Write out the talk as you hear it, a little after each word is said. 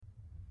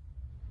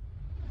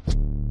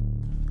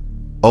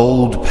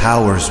Old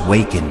powers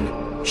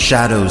waken,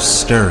 shadows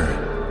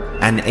stir.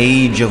 An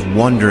age of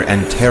wonder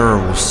and terror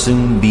will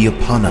soon be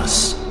upon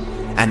us.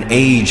 An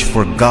age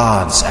for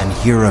gods and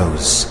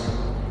heroes.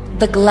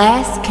 The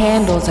glass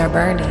candles are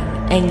burning,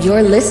 and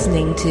you're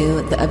listening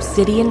to the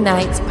Obsidian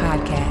Nights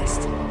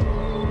podcast.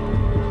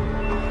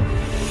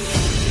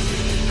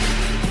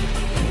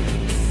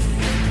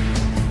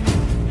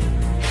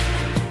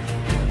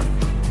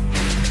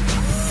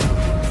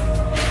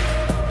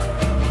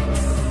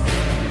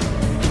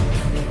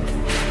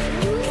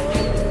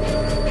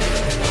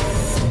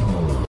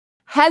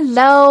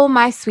 Hello,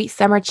 my sweet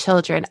summer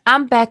children.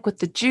 I'm back with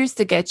the juice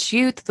to get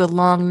you through the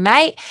long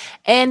night.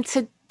 And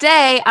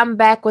today I'm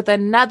back with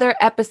another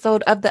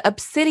episode of the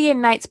Obsidian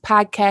Nights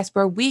podcast,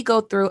 where we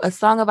go through A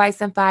Song of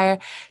Ice and Fire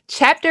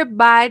chapter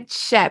by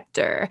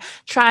chapter,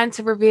 trying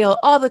to reveal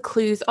all the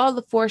clues, all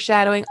the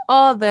foreshadowing,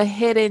 all the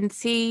hidden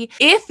tea.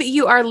 If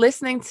you are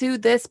listening to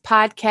this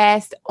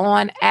podcast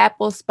on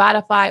Apple,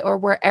 Spotify, or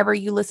wherever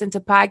you listen to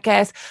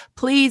podcasts,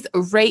 please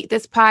rate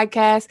this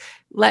podcast.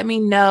 Let me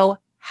know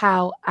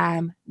how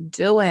I'm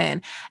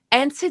doing.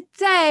 And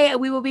today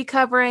we will be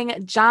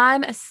covering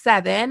John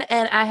 7,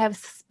 and I have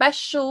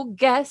special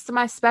guests.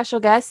 My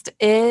special guest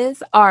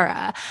is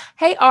Ara.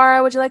 Hey,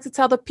 Ara, would you like to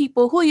tell the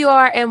people who you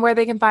are and where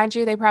they can find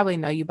you? They probably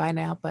know you by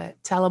now,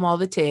 but tell them all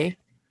the tea.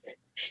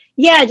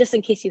 Yeah, just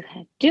in case you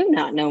do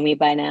not know me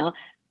by now,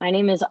 my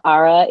name is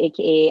Ara,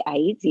 aka I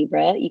Eat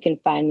Zebra. You can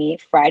find me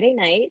Friday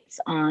nights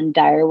on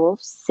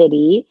Direwolf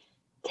City,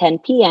 10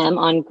 p.m.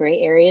 on Gray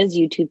Area's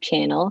YouTube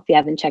channel. If you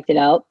haven't checked it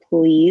out,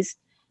 please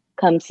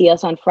come see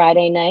us on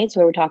Friday nights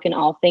where we're talking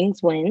all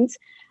things wins.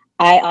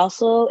 I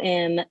also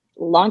am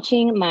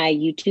launching my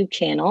YouTube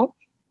channel,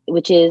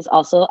 which is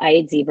also I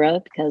Eat Zebra,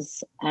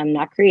 because I'm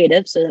not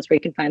creative. So that's where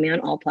you can find me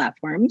on all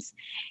platforms.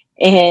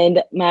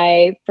 And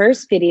my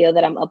first video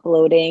that I'm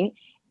uploading,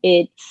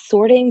 it's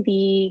sorting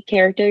the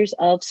characters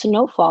of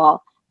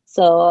Snowfall.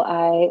 So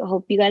I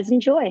hope you guys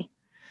enjoy.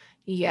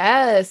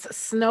 Yes,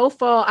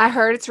 Snowfall. I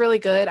heard it's really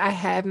good. I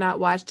have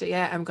not watched it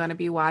yet. I'm going to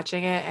be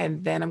watching it,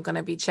 and then I'm going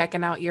to be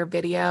checking out your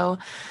video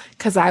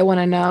because I want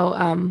to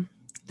know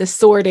the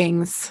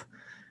sortings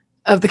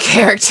of the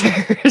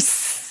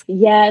characters.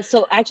 Yeah,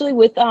 so actually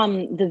with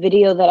the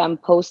video that I'm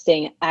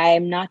posting,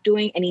 I'm not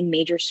doing any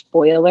major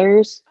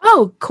spoilers.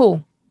 Oh,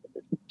 cool.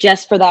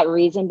 Just for that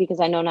reason, because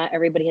I know not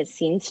everybody has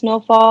seen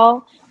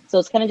Snowfall. So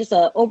it's kind of just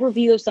an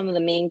overview of some of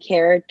the main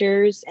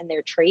characters and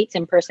their traits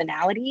and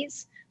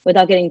personalities,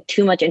 without getting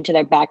too much into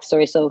their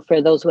backstory. So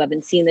for those who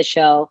haven't seen the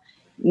show,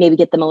 maybe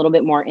get them a little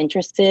bit more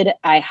interested.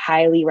 I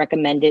highly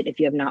recommend it if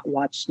you have not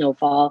watched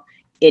Snowfall.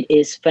 It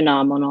is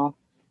phenomenal.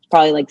 It's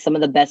probably like some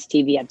of the best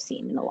TV I've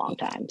seen in a long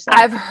time. So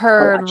I've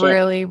heard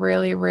really,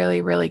 really,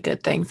 really, really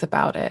good things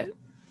about it.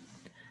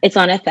 It's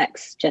on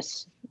FX,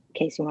 just in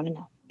case you want to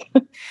know.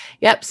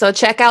 Yep. So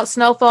check out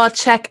Snowfall.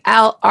 Check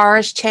out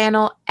Ara's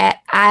channel at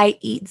I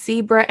Eat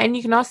Zebra. And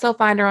you can also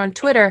find her on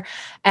Twitter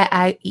at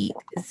I Eat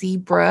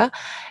Zebra.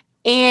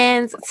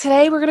 And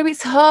today we're going to be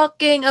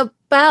talking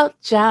about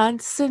Jon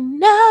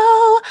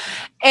Snow.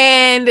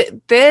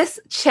 And this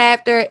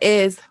chapter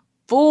is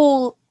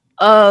full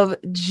of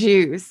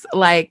juice,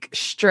 like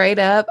straight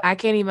up. I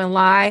can't even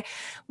lie.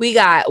 We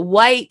got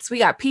whites. We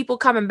got people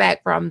coming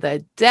back from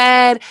the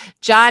dead.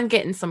 Jon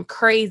getting some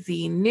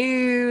crazy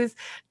news.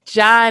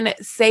 Jon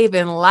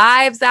saving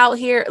lives out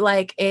here.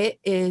 Like, it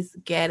is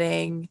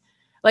getting...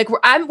 Like,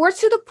 we're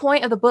to the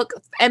point of the book.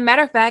 And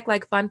matter of fact,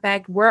 like, fun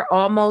fact, we're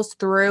almost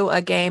through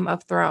a Game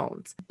of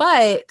Thrones.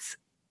 But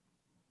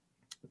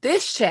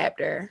this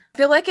chapter, I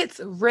feel like it's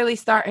really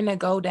starting to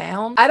go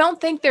down. I don't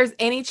think there's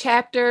any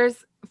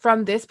chapters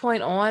from this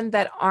point on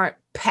that aren't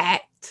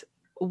packed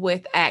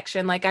with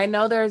action. Like, I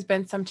know there's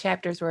been some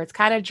chapters where it's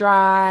kind of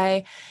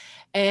dry,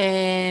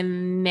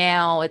 and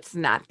now it's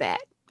not that.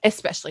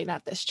 Especially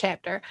not this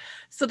chapter.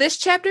 So this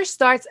chapter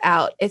starts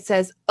out, it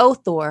says,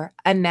 Othor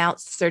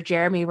announced Sir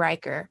Jeremy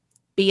Riker,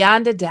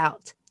 beyond a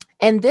doubt.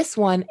 And this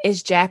one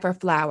is Jaffer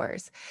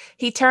Flowers.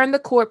 He turned the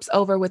corpse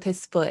over with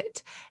his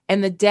foot,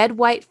 and the dead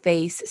white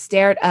face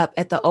stared up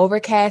at the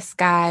overcast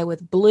sky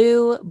with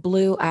blue,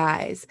 blue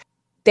eyes.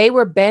 They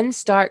were Ben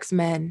Stark's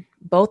men,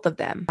 both of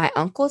them. My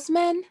uncle's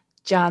men?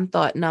 Jon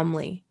thought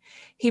numbly.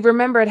 He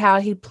remembered how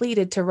he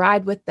pleaded to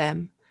ride with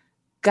them.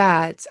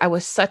 Gods, I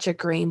was such a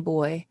green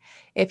boy.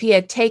 If he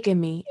had taken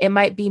me, it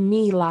might be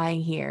me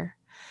lying here.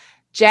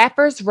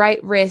 Jaffer's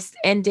right wrist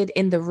ended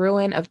in the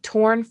ruin of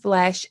torn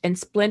flesh and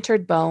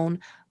splintered bone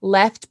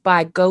left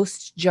by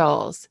ghost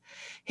jaws.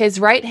 His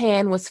right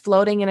hand was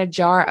floating in a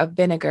jar of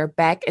vinegar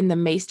back in the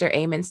Maester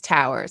Aemon's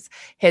towers.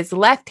 His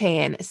left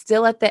hand,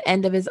 still at the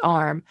end of his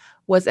arm,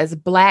 was as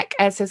black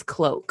as his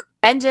cloak.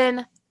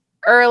 Benjen,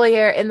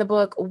 earlier in the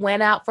book,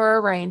 went out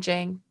for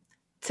arranging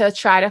to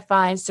try to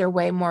find Sir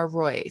Waymore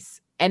Royce.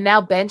 And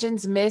now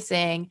Benjen's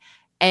missing,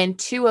 and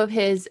two of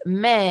his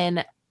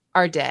men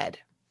are dead.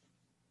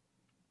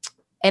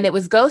 And it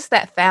was Ghost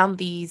that found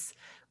these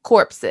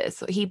corpses.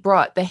 So he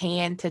brought the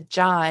hand to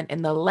Jon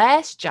in the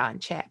last Jon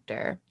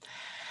chapter.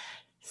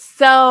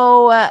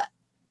 So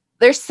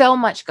there's so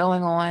much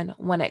going on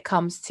when it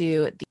comes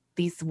to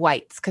these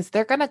whites, because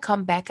they're going to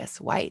come back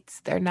as whites.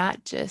 They're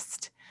not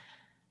just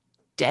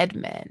dead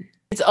men.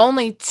 It's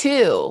only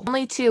two.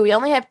 Only two. We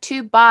only have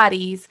 2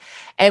 bodies,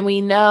 and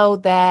we know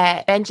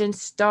that Benjen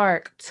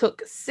Stark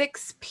took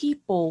 6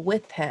 people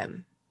with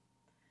him.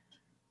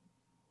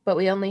 But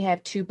we only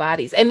have 2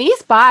 bodies. And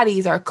these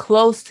bodies are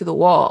close to the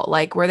wall.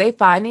 Like, where they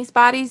find these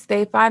bodies,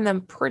 they find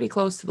them pretty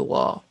close to the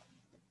wall.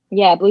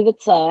 Yeah, I believe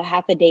it's a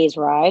half a day's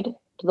ride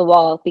to the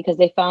wall, because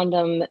they found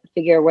them,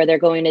 figure where they're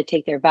going to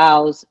take their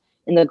vows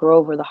in the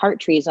grove where the heart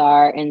trees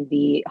are in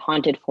the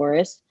haunted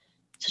forest.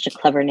 Such a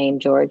clever name,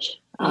 George.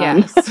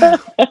 Yes.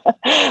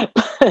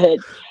 But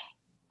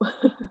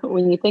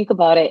when you think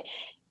about it,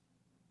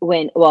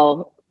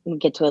 we'll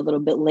get to it a little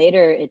bit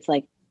later, it's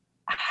like,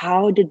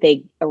 how did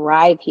they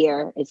arrive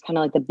here? It's kind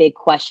of like the big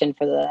question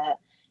for the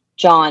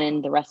Jon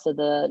and the rest of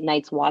the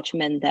Night's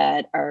Watchmen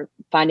that are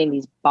finding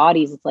these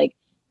bodies. It's like,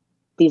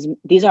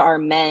 these are our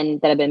men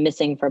that have been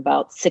missing for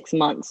about 6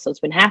 months. So it's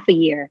been half a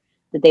year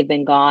that they've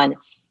been gone.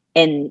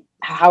 And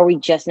how are we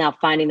just now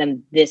finding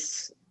them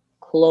this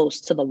close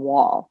to the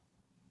wall?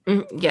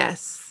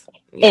 Yes.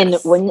 And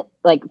when,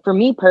 like, for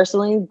me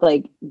personally,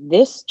 like,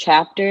 this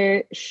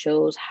chapter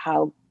shows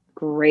how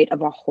great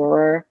of a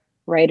horror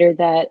writer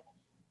that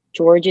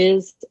George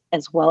is,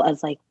 as well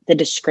as like the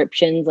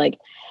descriptions. Like,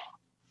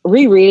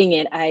 rereading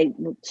it, I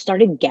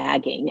started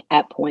gagging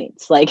at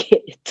points. Like,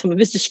 some of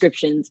his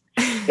descriptions,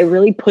 it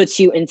really puts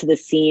you into the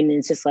scene. And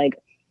it's just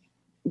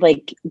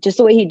like just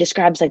the way he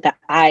describes like the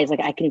eyes,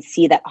 like I can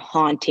see that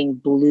haunting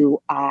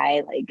blue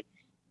eye like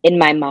in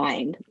my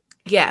mind.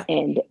 Yeah.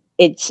 And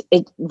it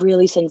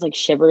really sends like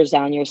shivers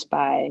down your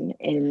spine,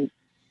 and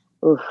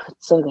it's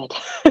so good.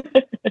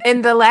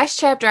 In the last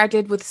chapter I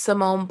did with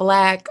Simone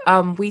Black,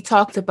 we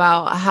talked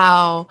about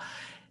how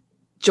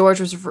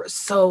George was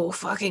so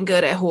fucking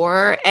good at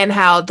horror, and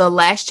how the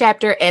last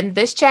chapter and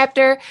this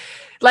chapter,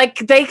 like,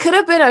 they could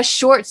have been a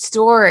short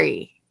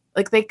story.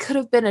 Like, they could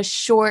have been a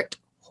short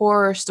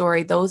horror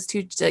story, those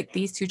two, like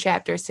these 2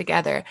 chapters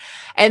together.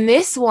 And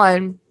this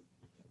one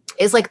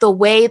is like the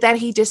way that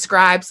he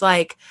describes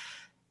like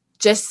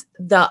just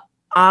the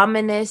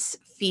ominous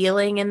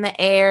feeling in the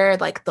air,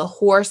 like the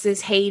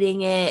horses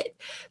hating it,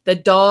 the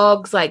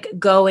dogs like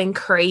going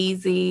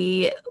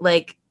crazy.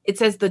 Like, it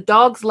says the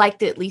dogs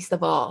liked it least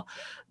of all.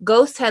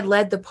 Ghost had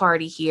led the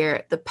party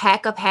here. The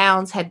pack of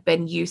hounds had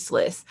been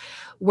useless.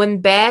 When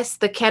Bass,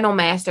 the kennel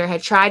master,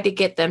 had tried to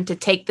get them to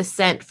take the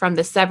scent from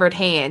the severed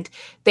hand,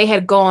 they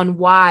had gone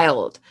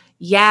wild,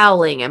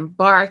 yowling and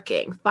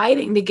barking,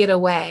 fighting to get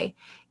away.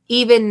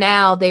 Even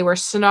now, they were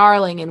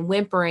snarling and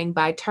whimpering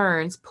by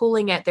turns,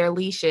 pulling at their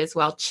leashes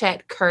while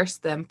Chet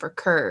cursed them for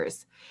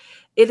curs.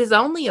 It is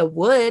only a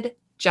wood,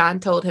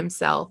 Jon told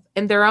himself,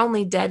 and they're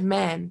only dead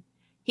men.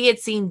 He had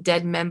seen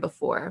dead men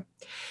before.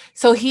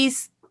 So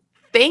he's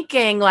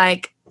thinking,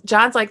 like,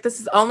 Jon's like,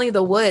 this is only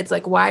the woods.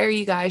 Like, why are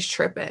you guys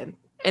tripping?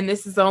 And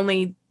this is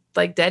only,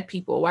 like, dead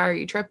people. Why are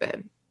you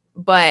tripping?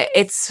 But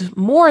it's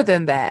more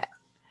than that.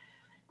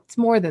 It's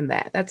more than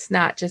that. That's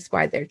not just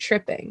why they're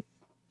tripping.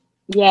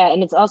 Yeah,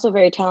 and it's also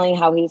very telling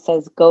how he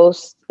says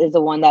Ghost is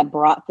the one that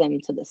brought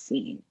them to the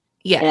scene.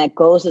 Yeah. And that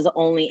Ghost is the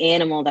only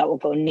animal that will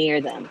go near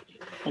them.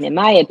 And in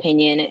my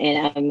opinion,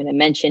 and I'm going to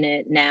mention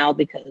it now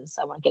because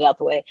I want to get out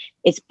the way,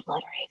 it's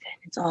Bloodraven.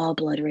 It's all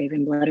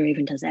Bloodraven.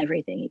 Bloodraven does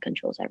everything. He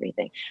controls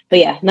everything. But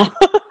yeah, no,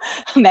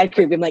 I'm mad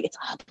creepy. I'm like, it's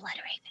all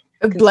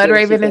Bloodraven.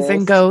 Bloodraven is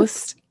in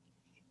Ghost.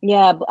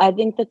 Yeah, but I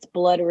think that's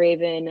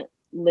Bloodraven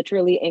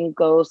literally in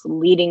Ghost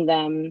leading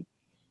them,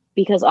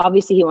 because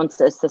obviously he wants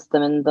to assist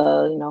them in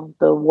the,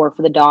 the war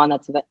for the Dawn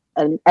that's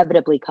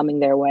inevitably coming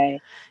their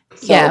way.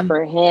 So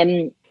for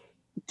him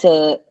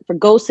for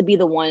Ghost to be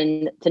the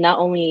one to not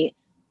only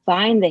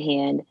find the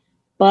hand,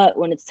 but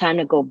when it's time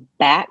to go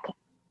back,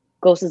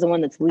 Ghost is the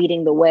one that's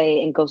leading the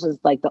way, and Ghost is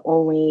like the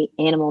only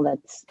animal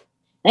that's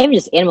not even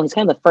just animal. He's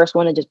kind of the first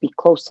one to just be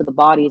close to the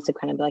bodies to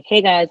kind of be like,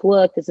 hey guys,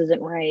 look, this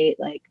isn't right.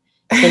 Like,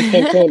 hint,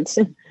 hint,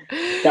 hint.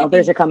 The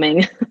others are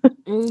coming.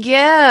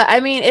 Yeah, I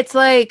mean, it's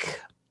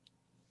like,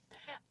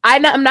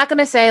 I'm not going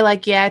to say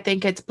like, yeah, I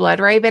think it's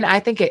Bloodraven.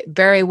 I think it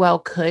very well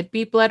could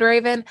be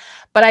Bloodraven,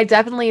 but I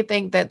definitely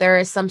think that there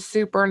is some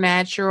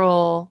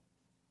supernatural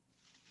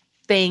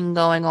thing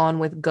going on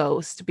with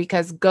Ghost,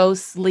 because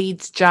Ghost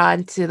leads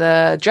Jon to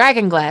the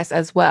Dragon Glass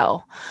as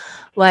well.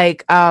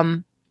 Like,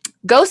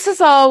 Ghost is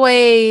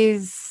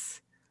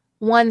always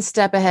one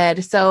step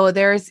ahead. So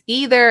there is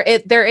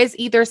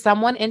either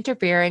someone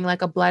interfering,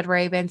 like a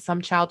Bloodraven,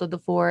 some child of the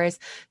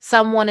forest,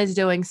 someone is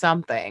doing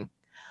something,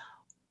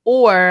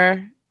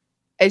 or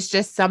it's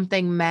just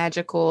something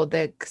magical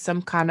that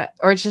some kind of,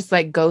 or it's just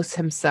like Ghost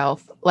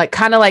himself, like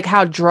kind of like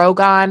how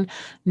Drogon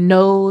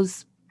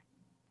knows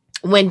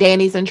when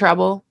Dany's in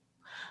trouble,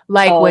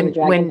 like when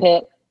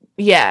Pit.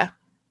 Yeah,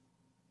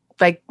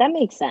 like that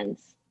makes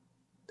sense.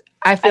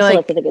 I feel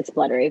like think it's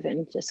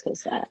Bloodraven just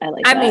because I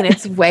like. I mean,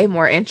 it's way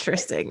more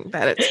interesting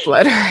that it's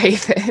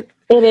Bloodraven.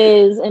 It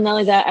is, and not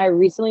only that, I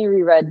recently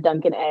reread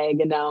Dunk and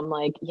Egg, and now I'm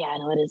like, yeah,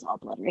 no, it is all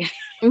Bloodraven.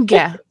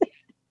 Yeah.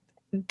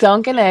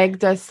 Duncan Egg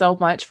does so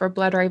much for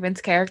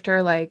Bloodraven's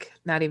character, like,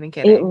 not even It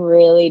kidding.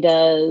 really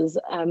does.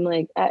 I'm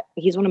like,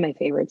 he's one of my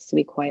favorites, to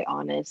be quite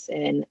honest.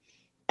 And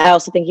I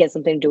also think he has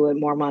something to do with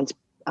Mormont's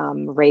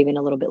Raven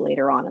a little bit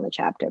later on in the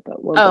chapter,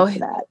 but we'll Oh, get to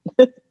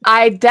that.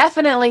 I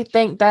definitely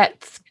think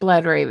that's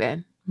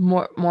Bloodraven,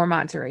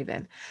 Mormont's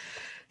Raven.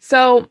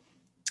 So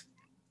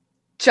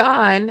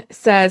John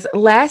says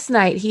last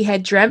night he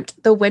had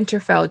dreamt the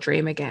Winterfell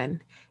dream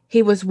again.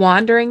 He was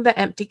wandering the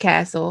empty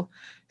castle,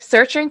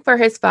 searching for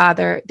his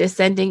father,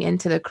 descending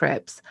into the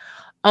crypts.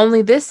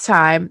 Only this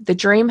time, the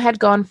dream had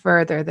gone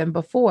further than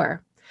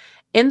before.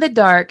 In the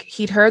dark,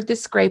 he'd heard the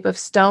scrape of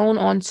stone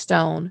on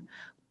stone.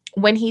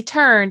 When he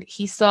turned,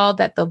 he saw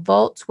that the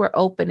vaults were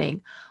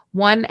opening,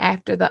 one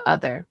after the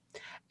other.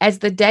 As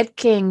the dead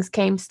kings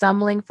came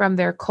stumbling from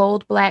their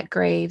cold black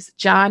graves,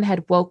 John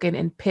had woken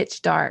in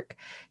pitch dark,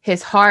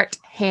 his heart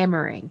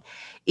hammering.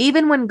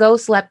 Even when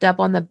Ghost leapt up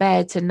on the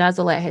bed to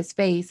nuzzle at his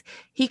face,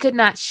 he could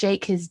not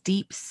shake his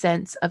deep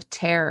sense of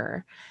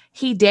terror.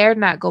 He dared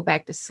not go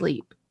back to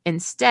sleep.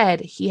 Instead,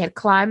 he had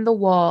climbed the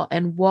wall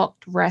and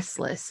walked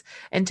restless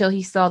until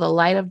he saw the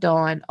light of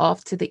dawn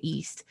off to the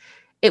east.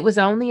 It was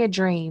only a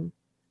dream.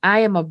 I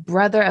am a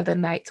brother of the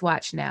Night's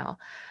Watch now,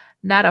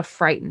 not a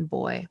frightened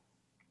boy.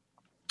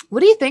 What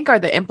do you think are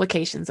the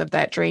implications of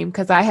that dream?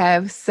 Because I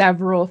have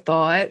several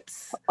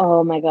thoughts.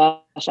 Oh my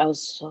gosh, I'm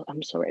so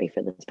ready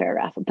for this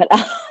paragraph. But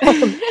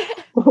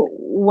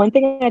one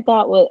thing I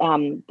thought was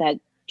that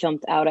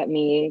jumped out at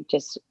me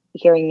just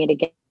hearing it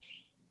again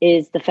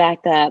is the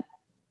fact that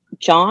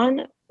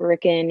John,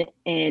 Rickon,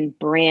 and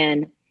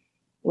Bran,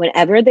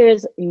 whenever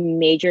there's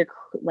major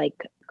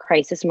like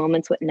crisis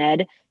moments with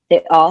Ned,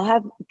 they all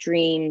have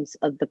dreams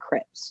of the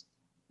crypts.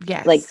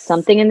 Yes. Like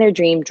something in their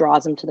dream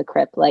draws them to the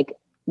crypt. Like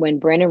when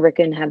Bran and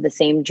Rickon have the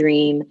same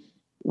dream,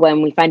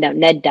 when we find out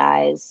Ned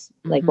dies,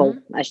 like, well,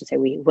 I should say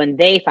when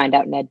they find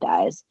out Ned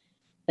dies,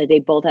 like they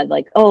both had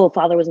like, oh,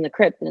 father was in the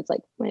crypt. And it's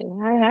like, wait,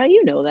 how do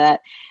you know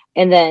that?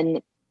 And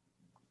then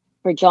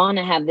for John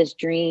to have this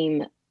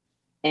dream,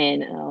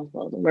 and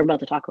well, we're about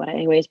to talk about it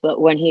anyways, but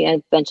when he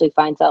eventually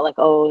finds out like,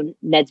 oh,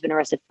 Ned's been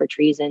arrested for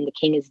treason, the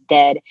king is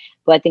dead.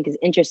 What I think is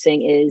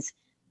interesting is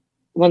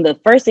one of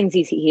the first things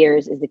he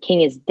hears is the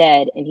king is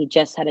dead, and he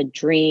just had a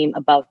dream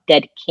about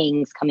dead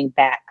kings coming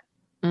back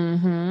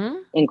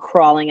and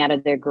crawling out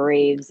of their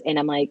graves. And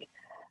I'm like,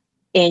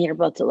 and you're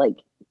about to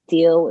like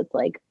deal with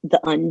like the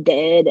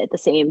undead at the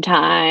same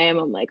time.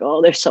 I'm like,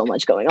 oh, there's so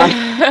much going on.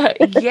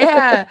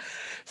 Yeah.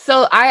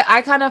 So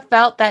I kind of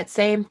felt that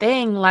same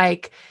thing.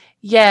 Like,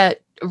 yeah,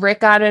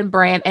 Rickon and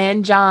Bran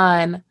and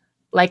John,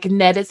 like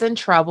Ned is in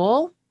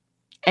trouble.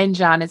 And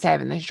John is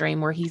having this dream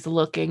where he's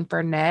looking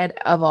for Ned,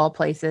 of all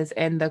places,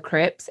 in the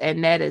crypts.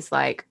 And Ned is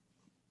like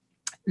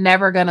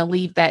never going to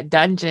leave that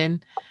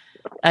dungeon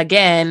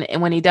again. And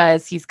when he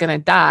does, he's going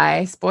to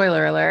die.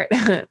 Spoiler alert.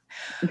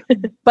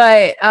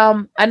 But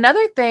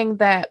another thing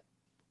that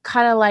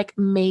kind of like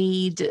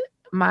made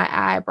my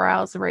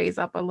eyebrows raise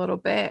up a little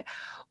bit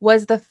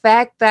was the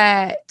fact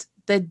that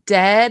the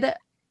dead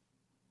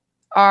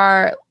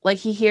are like,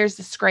 he hears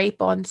the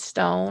scrape on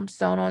stone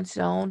on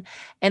stone,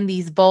 and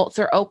these vaults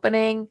are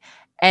opening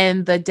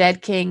and the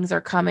dead kings are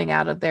coming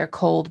out of their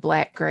cold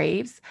black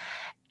graves.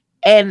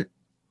 And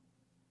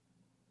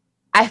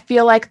I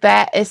feel like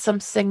that is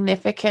some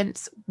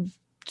significance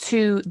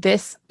to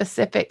this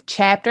specific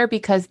chapter,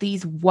 because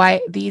these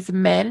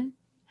men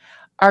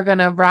are going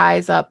to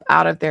rise up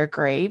out of their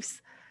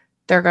graves.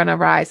 They're going to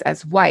rise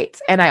as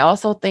whites. And I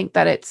also think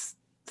that it's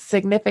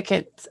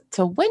significant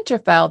to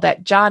Winterfell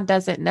that John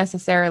doesn't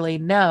necessarily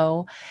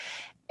know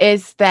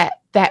is that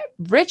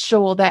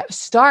ritual, that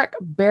Stark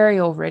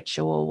burial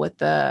ritual with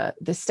the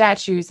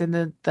statues and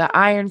the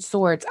iron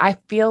swords. I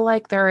feel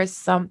like there is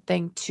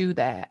something to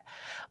that.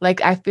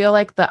 Like, I feel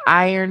like the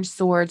iron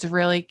swords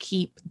really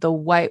keep the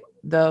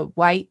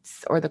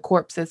whites or the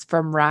corpses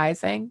from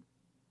rising,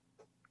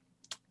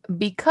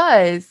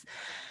 because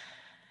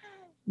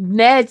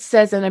Ned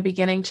says in a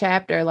beginning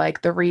chapter,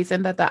 like, the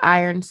reason that the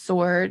iron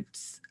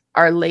swords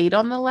are laid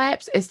on the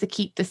laps is to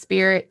keep the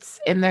spirits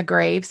in their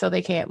grave so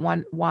they can't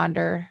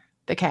wander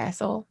the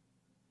castle.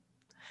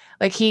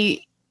 Like,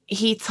 he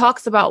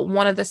talks about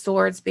one of the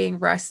swords being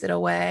rusted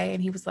away,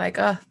 and he was like,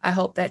 oh, I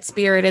hope that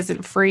spirit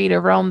isn't free to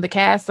roam the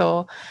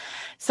castle.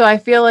 So I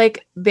feel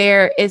like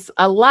there is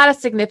a lot of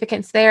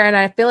significance there, and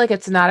I feel like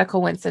it's not a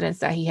coincidence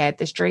that he had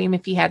this dream.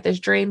 If he had this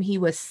dream, he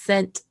was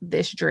sent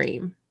this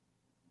dream.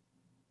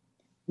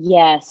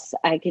 Yes,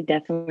 I could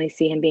definitely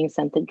see him being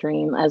sent the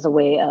dream as a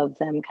way of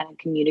them kind of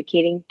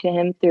communicating to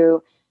him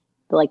through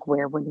the like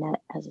werewood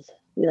net, as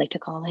we like to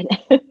call it,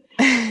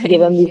 to give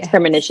him these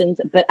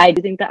premonitions. But I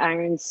do think the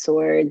iron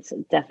swords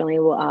definitely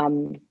will,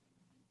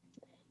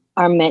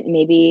 are meant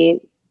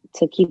maybe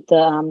to keep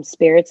the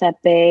spirits at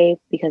bay,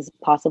 because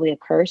possibly a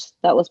curse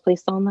that was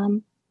placed on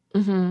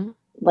them.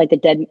 Like the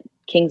dead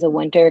kings of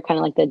winter, kind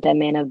of like the dead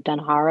man of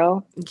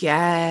Dunharrow.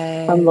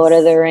 Yes. From Lord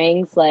of the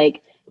Rings.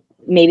 Like,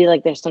 maybe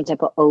like there's some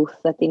type of oath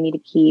that they need to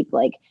keep.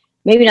 Like,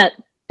 maybe not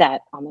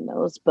that on the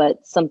nose,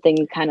 but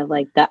something kind of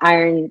like the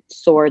iron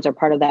swords are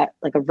part of that,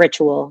 like a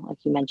ritual, like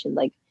you mentioned,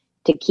 like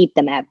to keep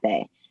them at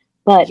bay.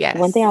 But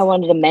one thing I Yes.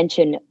 wanted to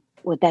mention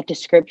with that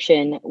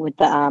description with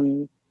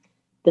the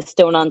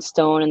stone on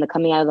stone and the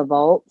coming out of the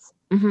vaults,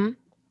 Mm-hmm.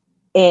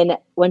 and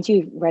once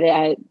you read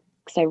it,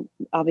 because I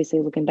obviously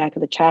looking back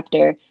at the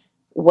chapter,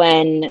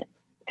 when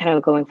kind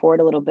of going forward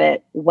a little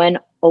bit, when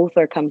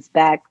Othar comes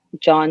back,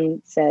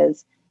 John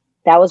says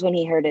that was when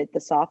he heard it, the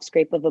soft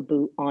scrape of a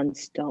boot on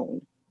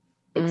stone.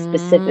 It's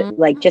specific, Mm,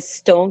 like just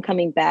stone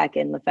coming back,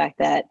 and the fact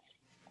that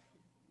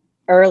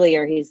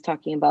earlier he's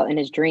talking about in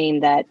his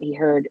dream that he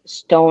heard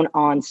stone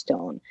on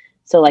stone.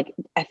 So like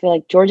I feel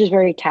like George is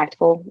very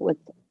tactful with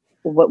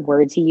what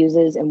words he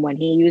uses and when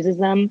he uses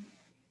them.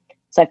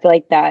 So I feel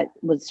like that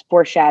was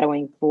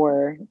foreshadowing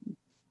for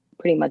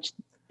pretty much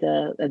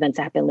the events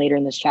that happen later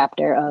in this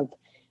chapter of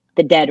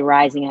the dead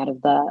rising out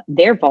of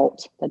their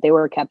vault that they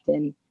were kept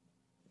in.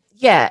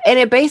 yeah, and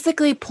it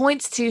basically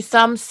points to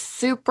some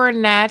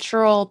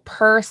supernatural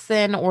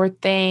person or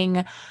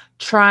thing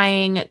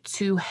trying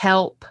to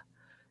help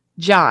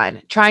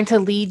John, trying to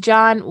lead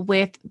John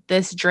with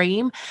this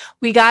dream.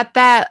 We got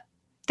that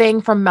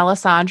thing from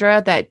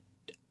Melisandre that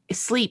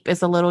sleep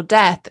is a little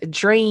death,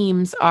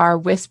 dreams are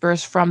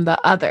whispers from the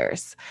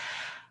others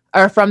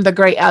or from the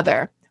great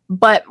other.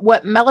 But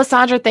what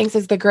Melisandre thinks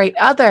is the great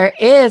other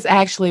is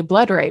actually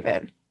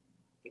Bloodraven.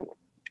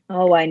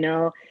 Oh, I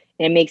know.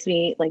 And it makes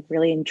me like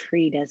really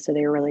intrigued as to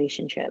their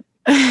relationship.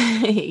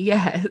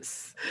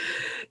 Yes.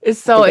 I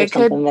So think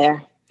there's something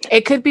there.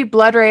 it could be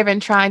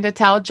Bloodraven trying to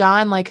tell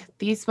John like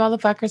these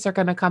motherfuckers are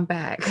gonna come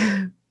back.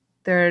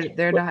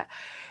 They're not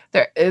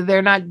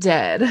they're not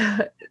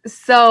dead.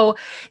 So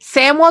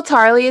Samuel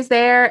Tarly is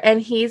there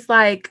and he's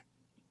like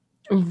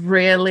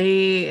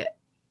really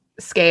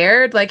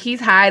scared, like he's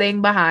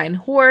hiding behind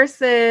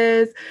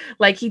horses,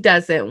 like he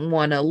doesn't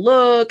want to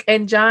look,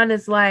 and John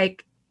is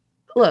like,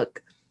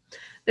 look,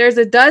 there's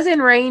a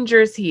dozen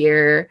rangers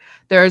here,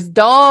 there's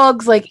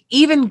dogs, like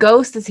even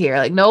Ghost is here,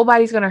 like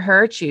nobody's gonna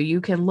hurt you, you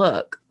can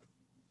look.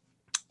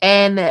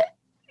 And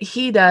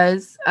he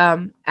does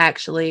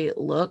actually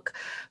look,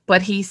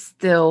 but he's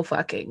still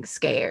fucking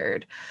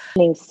scared.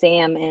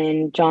 Sam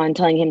and John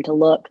telling him to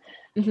look.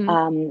 Mm-hmm.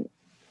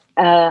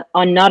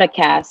 On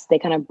Nauticast, they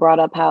kind of brought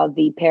up how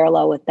the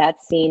parallel with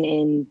that scene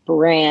in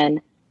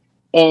Bran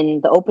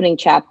in the opening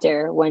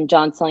chapter when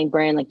John's telling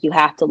Bran, like, you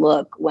have to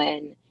look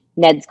when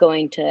Ned's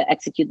going to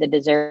execute the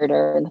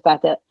deserter, and the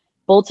fact that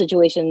both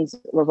situations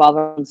revolve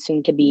around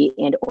soon to be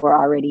and or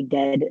already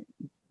dead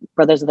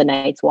Brothers of the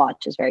Night's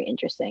Watch is very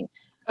interesting.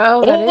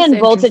 Oh, that is and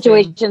both interesting.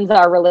 situations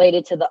are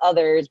related to the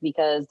others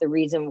because the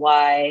reason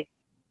why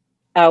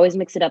I always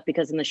mix it up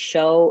because in the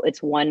show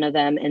it's one of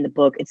them, in the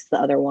book it's the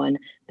other one,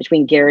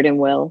 between Garrett and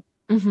Will.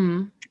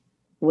 Mm-hmm.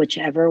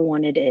 Whichever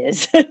one it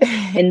is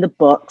in the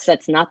books.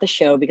 That's not the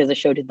show because the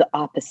show did the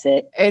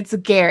opposite. It's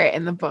Garrett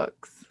in the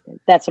books.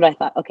 That's what I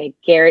thought. Okay,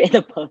 Garrett in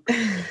the book.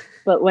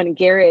 But when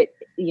Garrett,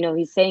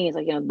 he's saying, he's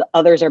like, the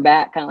others are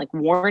back, kind of like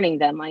warning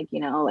them, like,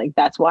 like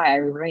that's why I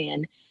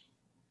ran.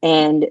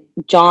 And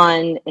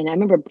John, and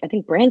I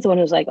think Bran's the one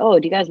who's like, oh,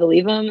 do you guys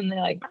believe him? And they're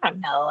like, I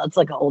don't know, that's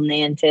like an old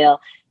man tale.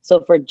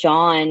 So for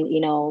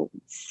John,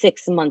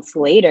 6 months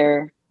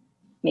later,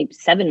 maybe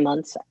 7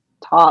 months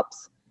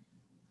tops,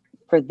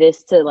 for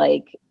this to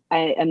like,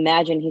 I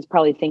imagine he's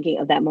probably thinking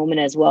of that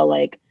moment as well,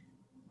 like,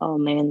 oh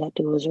man, that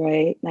dude was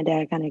right. My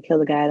dad kind of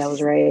killed the guy that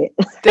was right.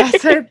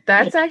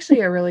 That's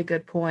actually a really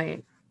good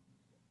point.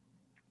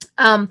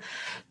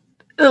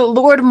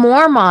 Lord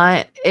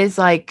Mormont is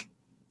like,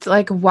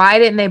 why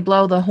didn't they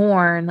blow the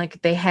horn?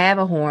 Like they have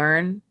a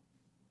horn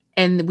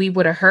and we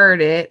would have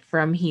heard it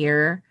from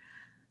here.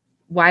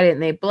 Why didn't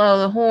they blow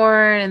the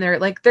horn? And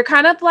they're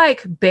kind of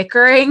like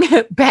bickering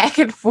back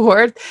and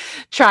forth,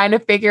 trying to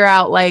figure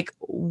out like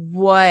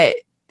what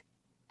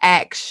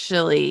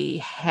actually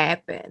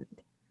happened.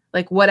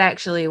 Like what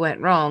actually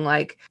went wrong.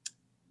 Like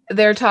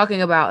they're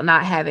talking about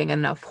not having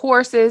enough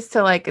horses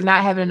to like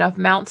not having enough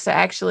mounts to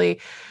actually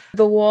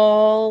the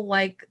wall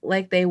like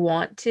they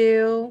want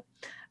to.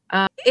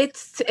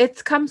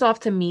 It comes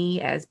off to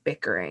me as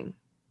bickering.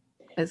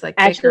 It's like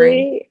actually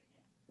bickering.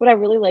 What I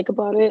really like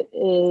about it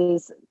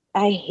is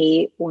I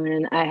hate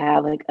when I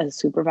have like a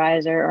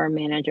supervisor or a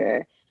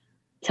manager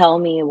tell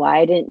me why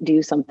I didn't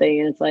do something,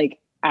 and it's like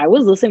I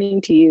was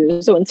listening to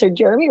you. So when Sir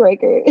Jeremy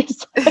Riker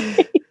is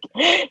like,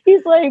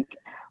 he's like,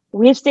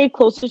 we've stayed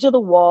closer to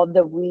the wall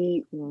that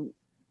we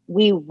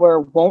were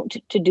wont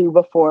to do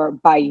before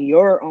by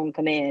your own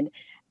command.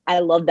 I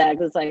love that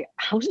because it's like,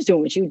 I was just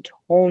doing what you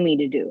told me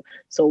to do.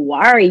 So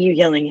why are you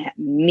yelling at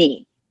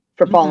me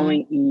for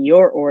following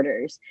your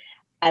orders?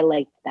 I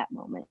like that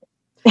moment.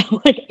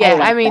 Like, yeah,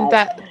 I mean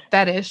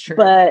that is true.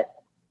 But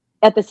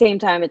at the same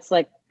time, it's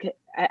like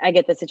I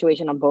get the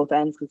situation on both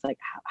ends. It's like,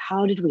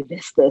 how did we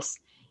miss this?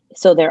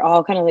 So they're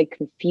all kind of like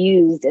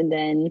confused, and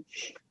then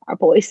our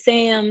boy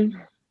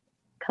Sam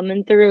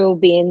coming through,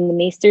 being the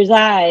Maester's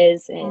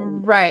eyes,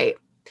 and right.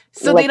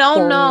 So they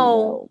don't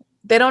know.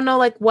 They don't know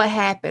like what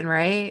happened,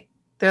 right?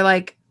 They're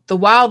like the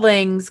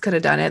wildlings could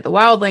have done it. The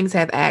wildlings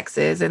have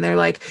axes, and they're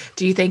like,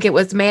 do you think it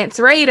was Mance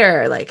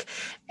Rayder? Like,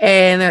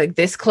 and they're like,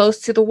 this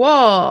close to the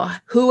wall.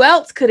 Who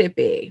else could it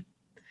be?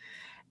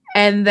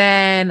 And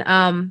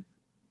then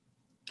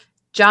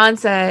Jon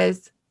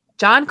says,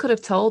 Jon could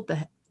have told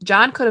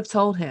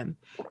him.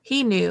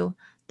 He knew,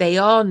 they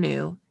all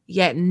knew,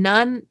 yet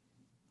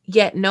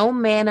no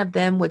man of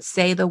them would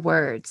say the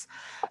words.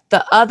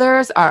 The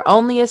others are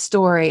only a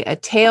story, a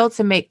tale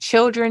to make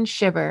children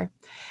shiver.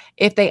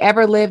 If they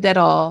ever lived at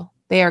all,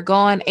 they are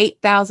gone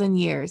 8,000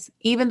 years.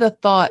 Even the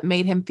thought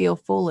made him feel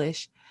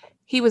foolish.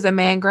 He was a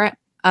man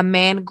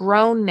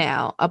grown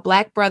now, a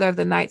black brother of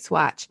the Night's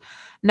Watch,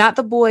 not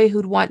the boy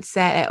who'd once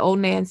sat at old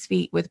Nan's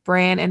feet with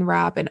Bran and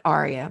Robb and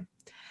Arya.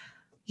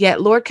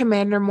 Yet Lord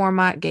Commander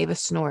Mormont gave a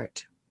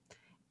snort.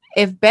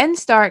 If Ben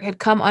Stark had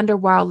come under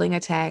wildling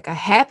attack a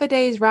half a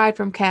day's ride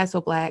from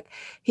Castle Black,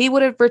 he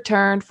would have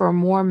returned for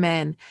more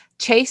men,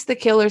 chased the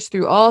killers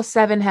through all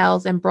 7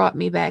 hells, and brought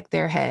me back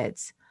their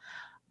heads.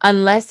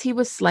 Unless he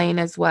was slain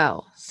as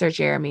well, Sir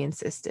Jeremy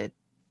insisted.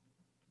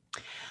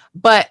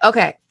 But,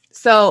 okay,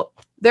 so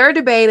they're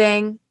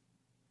debating.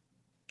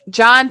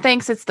 Jon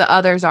thinks it's the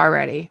others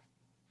already,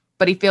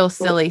 but he feels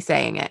silly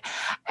saying it.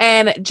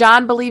 And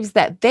Jon believes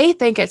that they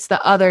think it's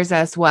the others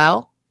as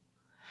well.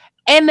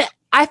 And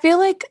I feel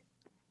like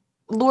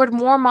Lord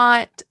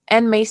Mormont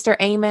and Maester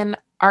Aemon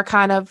are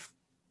kind of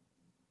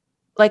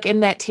like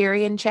in that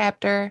Tyrion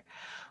chapter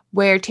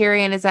where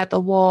Tyrion is at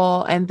the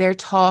wall and they're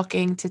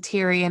talking to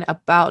Tyrion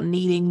about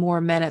needing more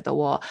men at the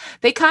wall.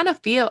 They kind of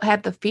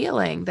had the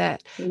feeling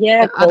that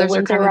others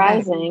are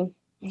rising. Back.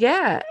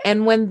 Yeah,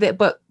 and when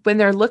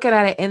they're looking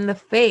at it in the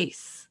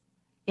face,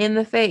 they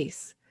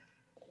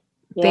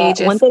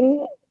just. One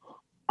thing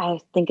I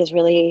think is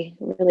really,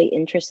 really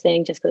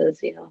interesting, just because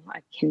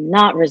I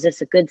cannot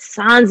resist a good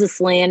Sansa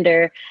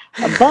slander,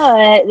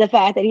 but the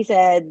fact that he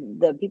said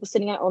the people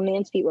sitting at Old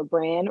Man's feet were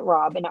Bran,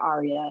 Robb, and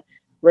Arya.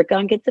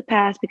 Rickon gets a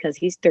pass because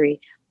he's 3,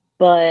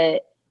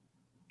 but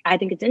I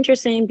think it's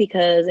interesting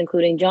because,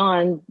 including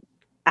Jon,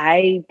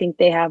 I think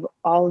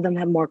all of them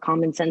have more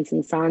common sense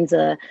than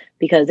Sansa,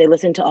 because they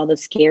listened to all the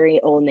scary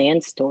old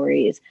Nan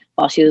stories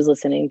while she was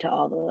listening to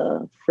all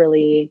the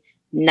frilly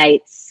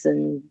knights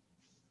and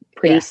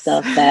pretty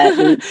stuff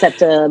that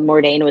Septa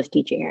Mordane was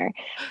teaching her.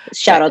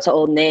 Shout out to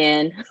old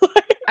Nan.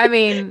 I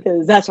mean,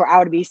 because that's where I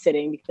would be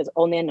sitting, because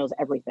old Nan knows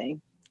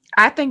everything.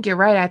 I think you're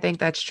right. I think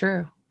that's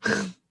true.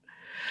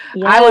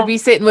 I would be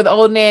sitting with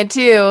old Nan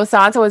too.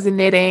 Sansa was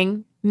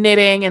knitting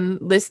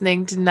and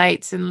listening to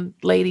knights and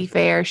lady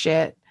fair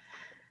shit.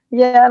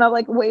 Yeah, and I'm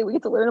like, wait, we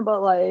get to learn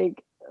about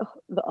like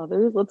the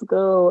others. Let's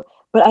go.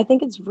 But I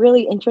think it's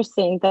really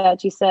interesting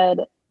that you said,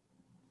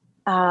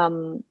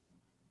 well,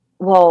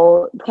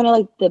 kind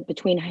of like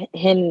between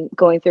him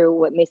going through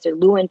what Maester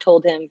Luwin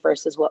told him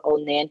versus what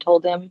old Nan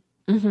told him,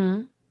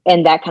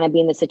 and that kind of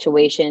being the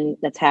situation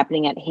that's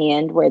happening at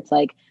hand, where it's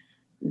like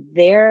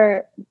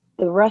the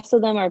rest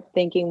of them are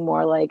thinking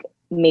more like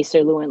Maester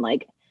Luwin,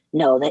 like,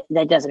 no,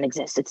 that doesn't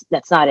exist.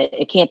 That's not it.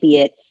 It can't be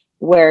it.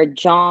 Where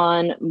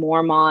Jon,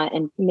 Mormont,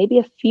 and maybe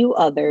a few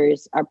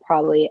others are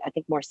probably, I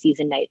think, more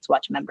seasoned Night's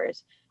Watch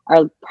members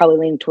are probably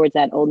leaning towards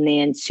that old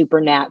Nan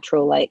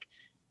supernatural, like,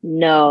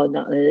 no,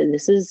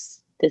 this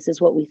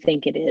is what we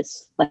think it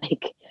is.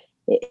 Like,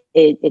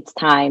 it's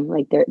time.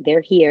 Like,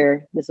 they're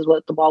here. This is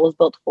what the wall was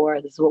built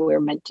for. This is what we were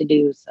meant to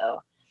do.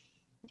 So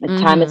the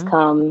time has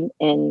come.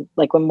 And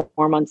like when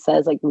Mormont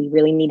says, like, we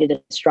really needed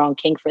a strong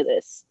king for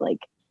this, like,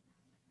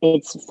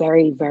 it's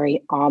very,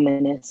 very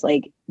ominous.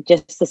 Like,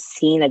 just the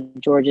scene that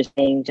George is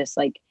saying, just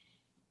like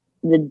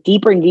the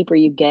deeper and deeper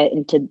you get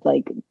into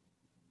like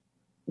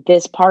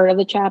this part of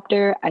the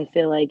chapter, I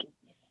feel like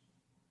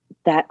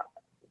that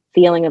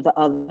feeling of the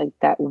other, like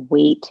that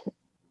weight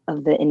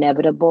of the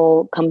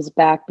inevitable comes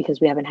back, because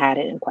we haven't had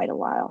it in quite a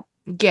while.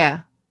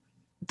 Yeah,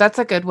 that's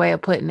a good way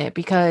of putting it,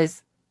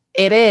 because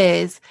it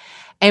is,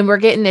 and we're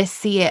getting to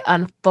see it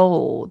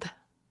unfold.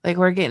 Like,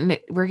 we're getting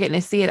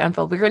to see it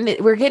unfold.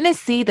 We're getting to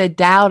see the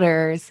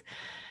doubters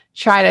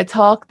try to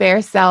talk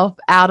their self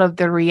out of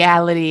the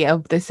reality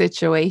of the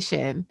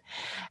situation.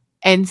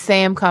 And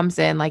Sam comes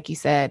in, like you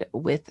said,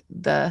 with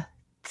the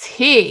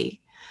tea.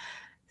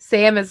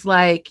 Sam is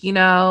like, they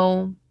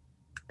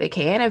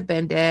can't have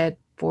been dead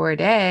for a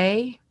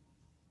day.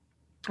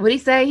 What'd he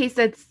say? He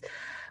said,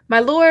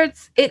 my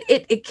lords,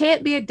 it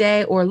can't be a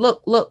day. Or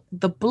look,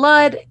 the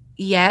blood.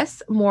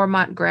 Yes,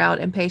 Mormont growled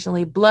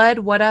impatiently. Blood,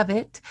 what of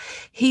it?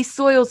 He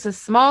soils his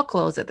small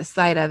clothes at the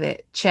sight of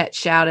it, Chet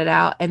shouted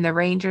out, and the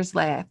Rangers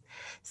laughed.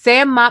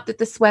 Sam mopped at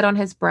the sweat on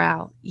his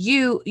brow.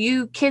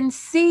 You can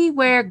see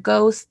where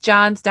goes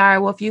Jon's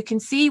direwolf. You can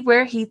see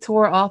where he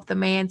tore off the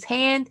man's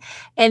hand,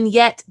 and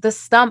yet the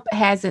stump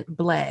hasn't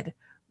bled.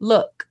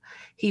 Look,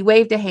 he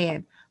waved a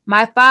hand.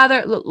 My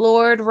father,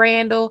 Lord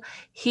Randall,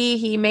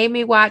 he made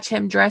me watch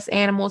him dress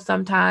animals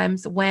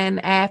sometimes when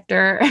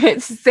after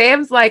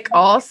Sam's like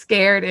all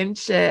scared and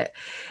shit.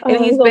 And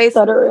he's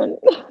basically,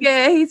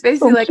 he's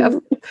basically like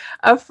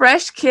a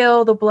fresh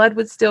kill. The blood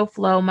would still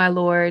flow, my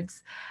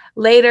lords.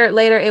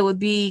 Later it would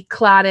be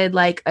clotted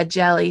like a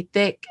jelly,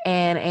 thick,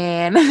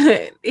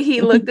 and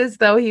he looked as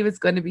though he was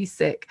going to be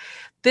sick.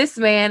 This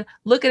man,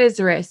 look at his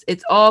wrist.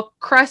 It's all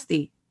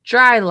crusty,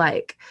 dry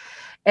like.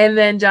 And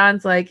then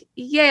John's like,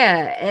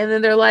 yeah. And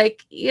then they're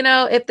like,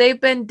 if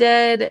they'd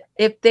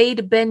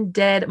been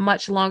dead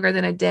much longer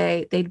than a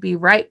day, they'd be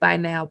right by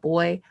now,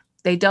 boy.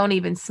 They don't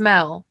even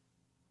smell.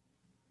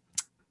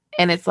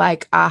 And it's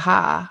like,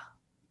 aha,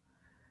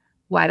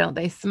 why don't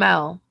they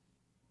smell?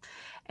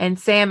 And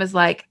Sam is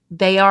like,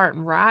 they aren't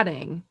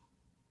rotting.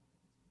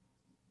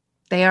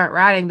 They aren't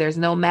rotting. There's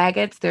no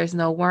maggots. There's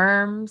no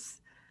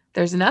worms.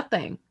 There's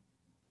nothing.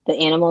 The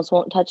animals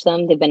won't touch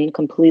them. They've been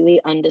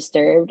completely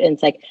undisturbed. And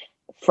it's like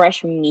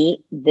fresh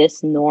meat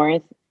this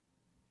north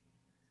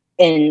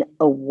in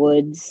a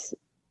woods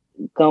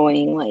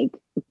going, like,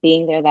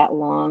 being there that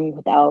long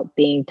without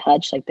being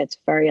touched. Like, that's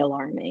very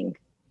alarming.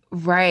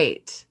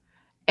 Right.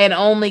 And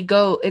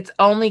it's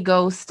only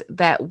ghost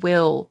that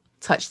will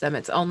touch them.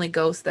 It's only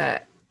ghost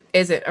that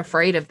isn't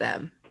afraid of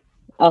them.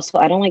 Also,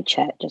 I don't like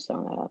Chet, just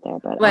throwing that out there.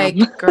 But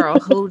like, girl,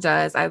 who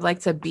does? I'd like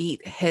to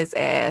beat his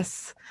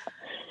ass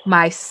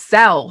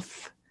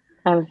myself.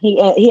 He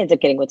ends up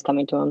getting what's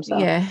coming to him. So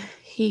yeah,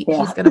 he's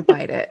gonna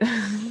fight it.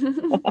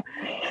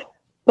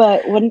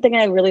 But one thing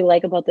I really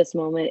like about this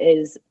moment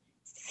is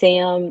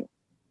Sam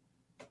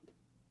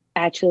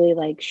actually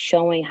like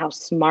showing how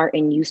smart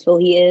and useful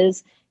he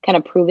is, kind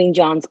of proving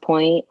John's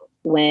point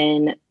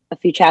when a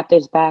few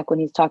chapters back when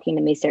he's talking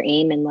to Maester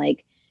Aemon,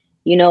 like,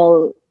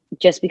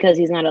 just because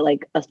he's not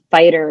a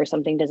fighter or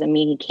something doesn't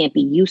mean he can't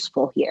be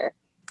useful here.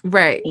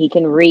 Right. He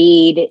can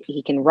read,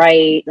 he can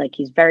write, like,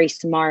 he's very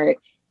smart.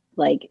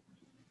 Like,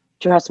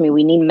 trust me,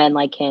 we need men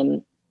like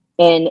him.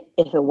 And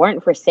if it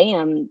weren't for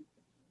Sam,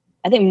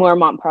 I think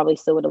Mormont probably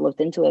still would have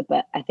looked into it,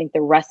 but I think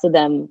the rest of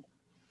them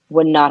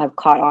would not have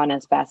caught on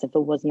as fast if it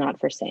was not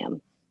for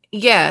Sam.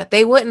 Yeah,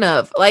 they wouldn't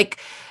have. Like,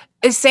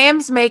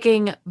 Sam's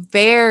making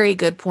very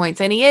good points,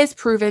 and he is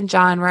proving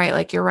John right.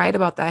 Like, you're right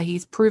about that.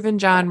 He's proven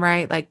John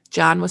right. Like,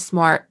 John was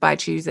smart by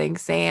choosing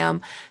Sam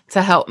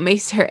to help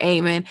Maester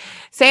Aemon.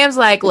 Sam's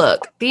like,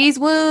 look, these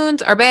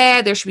wounds are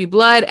bad. There should be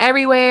blood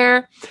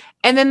everywhere.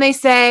 And then they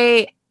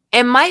say,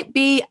 it might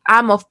be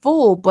I'm a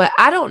fool, but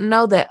I don't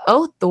know that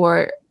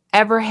Othor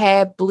ever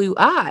had blue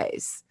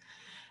eyes.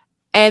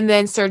 And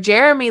then Sir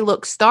Jeremy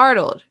looks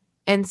startled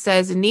and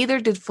says, neither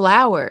did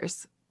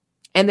Flowers.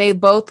 And they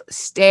both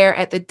stare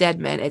at the dead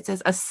men. It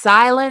says, a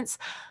silence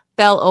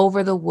fell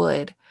over the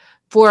wood.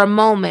 For a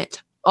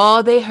moment,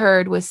 all they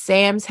heard was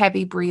Sam's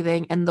heavy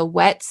breathing and the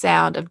wet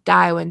sound of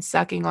Tywin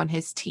sucking on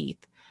his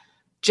teeth.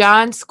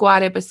 John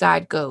squatted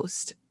beside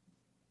Ghost.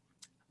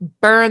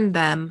 Burn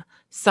them,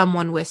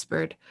 someone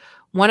whispered.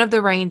 One of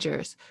the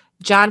rangers.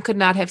 John could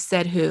not have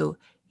said who.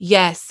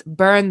 Yes,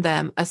 burn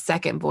them, a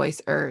second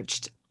voice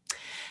urged.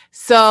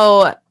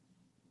 So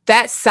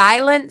that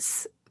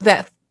silence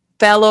that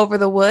fell over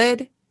the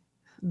wood,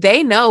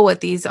 they know what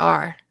these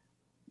are.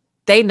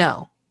 They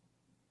know.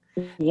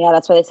 Yeah,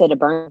 that's why they say to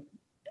burn.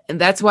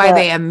 And that's why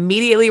they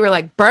immediately were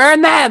like,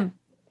 burn them.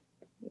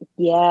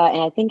 Yeah,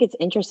 and I think it's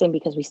interesting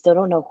because we still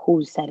don't know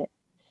who said it.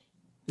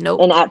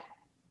 Nope. And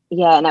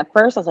at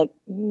first I was like,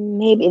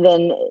 maybe.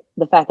 Then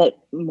the fact that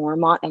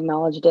Mormont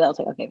acknowledged it, I was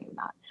like, okay, maybe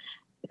not.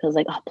 Because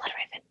like, oh, Blood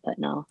Raven, but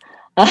no.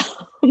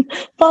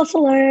 False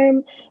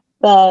alarm.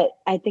 But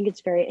I think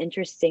it's very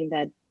interesting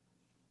that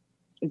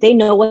they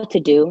know what to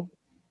do.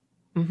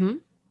 Mm-hmm.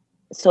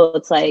 So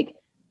it's like,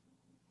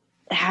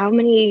 how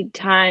many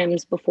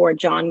times before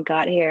John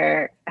got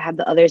here have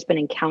the others been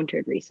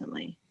encountered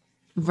recently?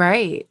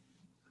 Right.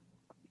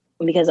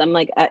 Because I'm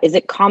like, is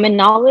it common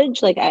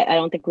knowledge? Like, I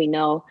don't think we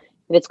know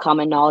if it's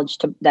common knowledge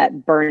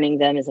that burning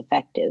them is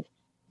effective.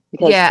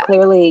 Because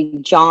clearly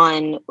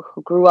John,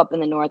 who grew up in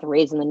the North,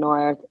 raised in the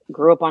North,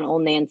 grew up on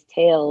Old Nan's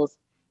Tales,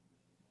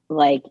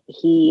 like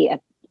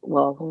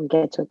when we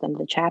get to it at the end of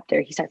the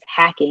chapter, he starts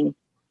hacking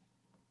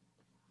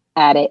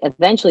at it,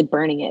 eventually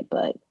burning it,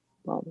 but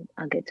well,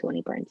 I'll get to when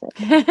he burns it.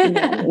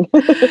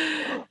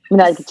 I'm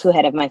not get too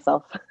ahead of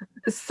myself.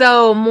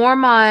 So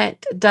Mormont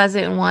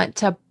doesn't want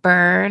to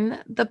burn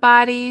the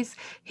bodies.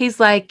 He's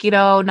like,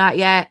 not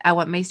yet. I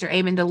want Maester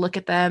Aemon to look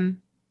at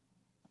them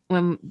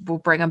when we'll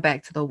bring them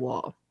back to the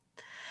wall.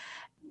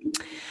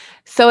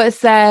 So it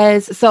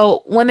says,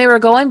 when they were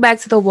going back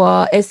to the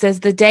wall, it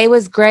says, the day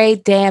was gray,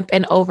 damp,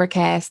 and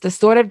overcast, the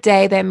sort of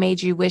day that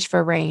made you wish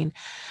for rain.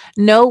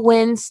 No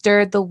wind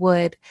stirred the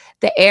wood.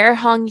 The air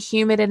hung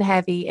humid and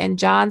heavy, and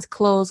John's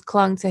clothes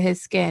clung to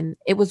his skin.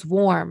 It was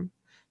warm,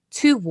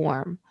 too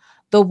warm.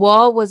 The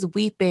wall was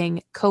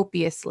weeping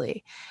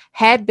copiously,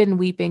 had been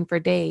weeping for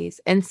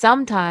days, and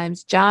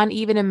sometimes John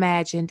even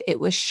imagined it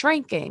was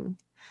shrinking.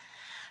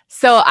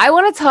 So I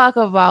want to talk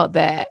about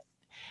that.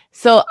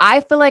 So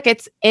I feel like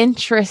it's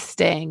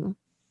interesting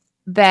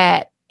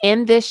that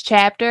in this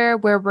chapter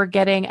where we're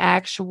getting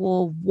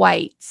actual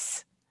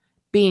whites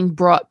being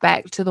brought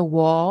back to the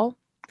wall,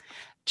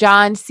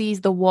 John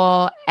sees the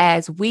wall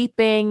as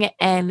weeping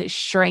and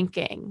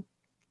shrinking.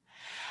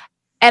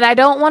 And I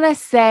don't want to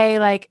say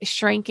like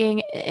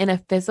shrinking in a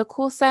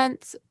physical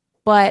sense,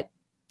 but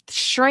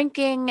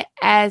shrinking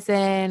as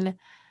in,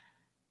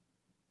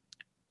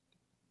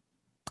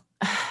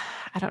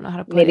 I don't know how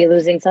to put Maybe it.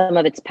 losing some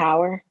of its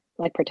power,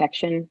 like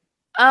protection.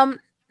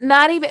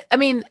 Not even, I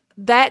mean,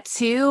 that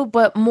too,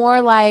 but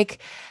more like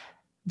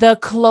the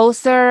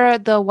closer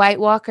the White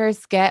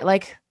Walkers get,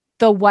 like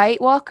the White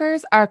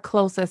Walkers are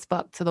close as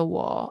fuck to the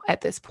wall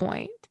at this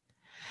point.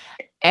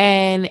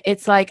 And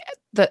it's like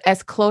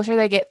as closer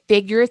they get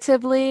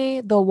figuratively,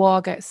 the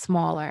wall gets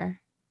smaller.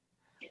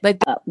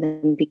 Like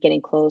Them be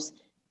getting close.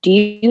 Do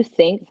you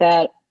think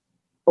that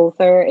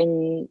Other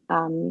and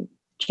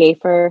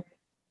Jafer,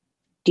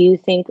 do you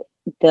think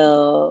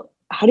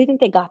how do you think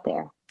they got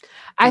there?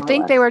 I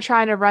think they were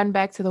trying to run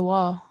back to the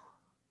wall.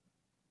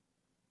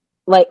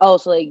 Like, oh,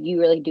 so like you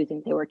really do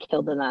think they were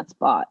killed in that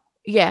spot?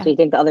 Yeah. So you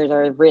think the others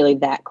are really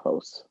that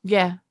close?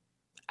 Yeah.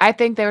 I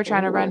think they were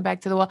trying to run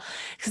back to the wall.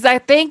 Because I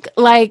think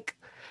like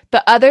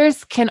the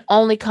others can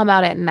only come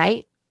out at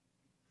night.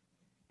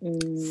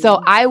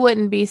 So I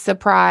wouldn't be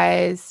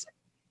surprised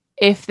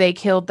if they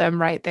killed them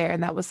right there.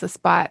 And that was the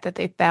spot that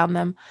they found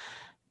them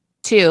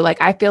too.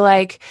 Like, I feel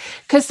like,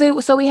 because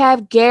so we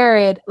have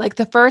Garrett, like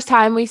the first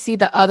time we see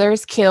the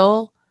others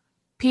kill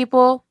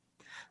people,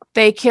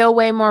 they kill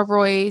Waymore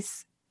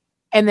Royce,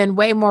 and then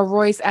Waymore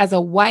Royce as a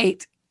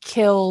white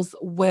kills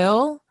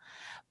Will,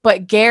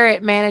 but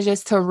Garrett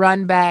manages to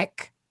run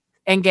back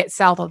and get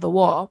south of the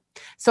wall.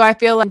 So I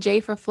feel like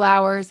Jafer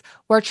Flowers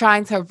were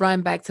trying to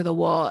run back to the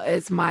wall,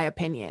 is my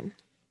opinion.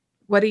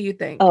 What do you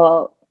think?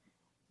 Oh,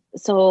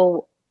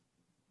 so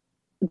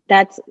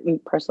that's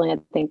personally, I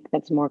think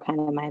that's more kind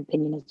of my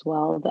opinion as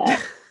well,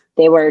 that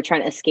they were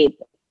trying to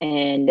escape.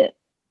 And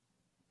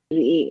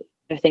the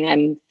other thing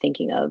I'm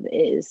thinking of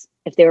is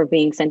if they were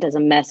being sent as a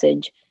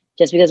message,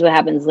 just because what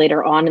happens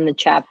later on in the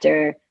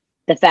chapter,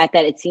 the fact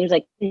that it seems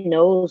like he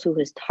knows who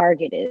his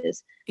target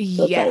is.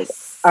 So yes.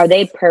 It's like, are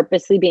they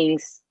purposely being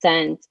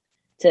sent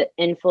to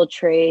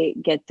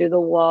infiltrate, get through the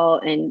wall,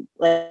 and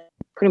like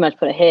pretty much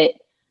put a hit?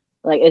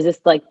 Like, is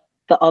this like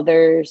the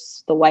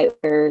others, the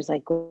Whiters,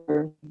 like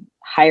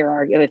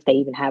hierarchy, if they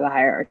even have a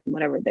hierarchy,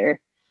 whatever their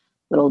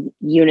little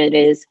unit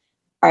is,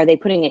 are they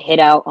putting a hit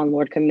out on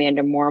Lord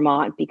Commander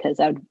Mormont because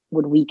that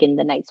would weaken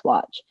the Night's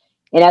Watch?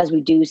 And as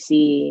we do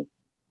see,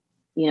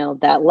 you know,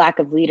 that lack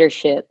of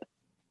leadership,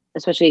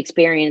 especially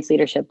experienced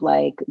leadership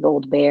like the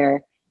Old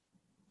Bear,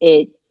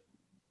 it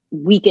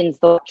weakens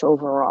the watch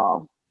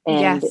overall,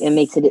 and it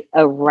makes it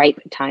a ripe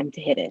time to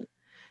hit it.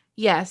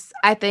 Yes,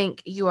 I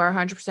think you are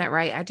 100%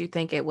 right. I do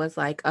think it was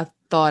like a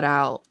thought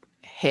out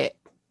hit.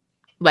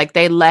 Like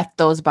they left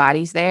those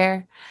bodies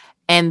there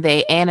and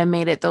they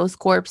animated those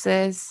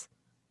corpses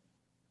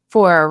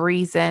for a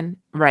reason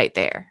right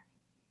there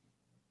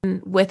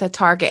with a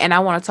target. And I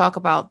want to talk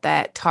about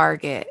that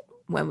target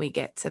when we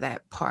get to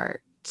that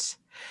part.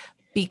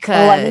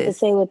 Because I need to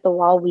say with the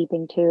wall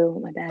weeping too,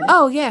 my bad.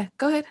 Oh yeah,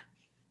 go ahead.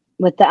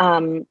 With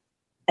the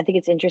I think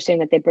it's interesting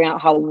that they bring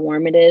out how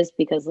warm it is,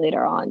 because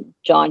later on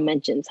John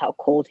mentions how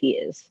cold he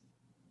is.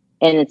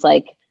 And it's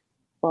like,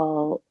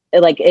 well,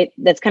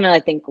 that's kind of,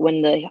 I think,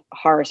 when the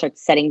horror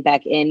starts setting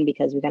back in,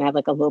 because we kind of have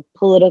like a little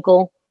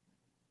political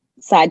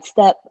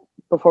sidestep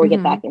before we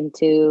get back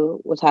into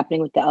what's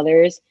happening with the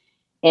others.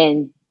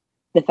 And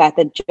the fact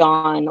that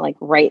John, like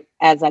right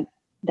as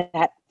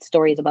that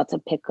story is about to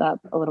pick up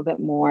a little bit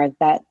more,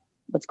 that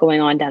what's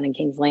going on down in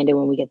King's Landing,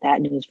 when we get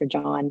that news for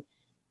John,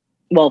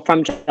 well,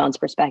 from John's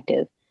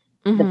perspective,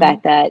 the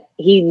fact that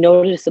he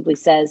noticeably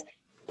says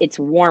it's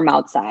warm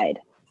outside.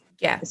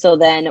 Yeah. So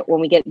then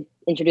when we get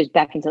introduced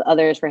back into the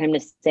others, for him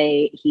to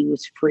say he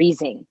was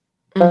freezing,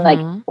 like,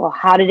 well,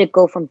 how did it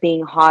go from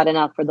being hot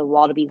enough for the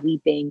wall to be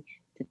weeping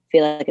to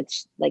feel like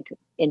it's, like,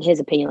 in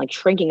his opinion, like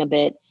shrinking a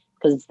bit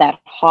because it's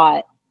that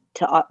hot,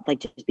 to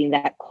like just being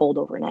that cold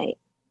overnight?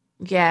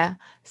 Yeah.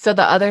 So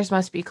the others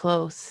must be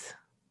close.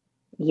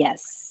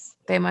 Yes.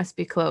 They must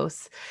be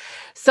close.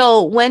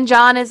 So when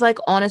John is like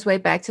on his way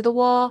back to the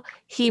wall,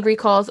 he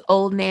recalls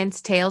old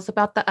Nan's tales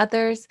about the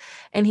others.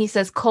 And he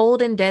says,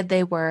 cold and dead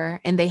they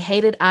were, and they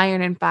hated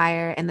iron and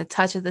fire and the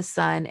touch of the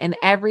sun and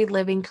every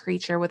living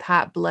creature with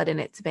hot blood in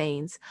its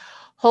veins.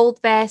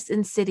 Holdfast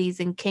in cities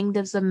and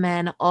kingdoms of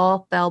men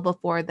all fell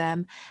before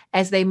them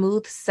as they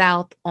moved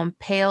south on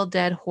pale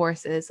dead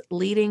horses,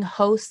 leading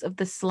hosts of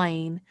the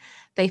slain.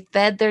 They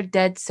fed their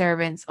dead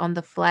servants on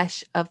the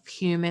flesh of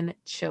human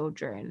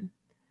children.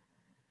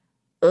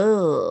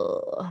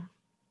 Ugh.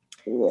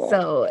 Yeah.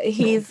 So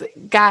he's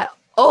got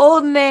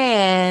old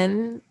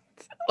Nan's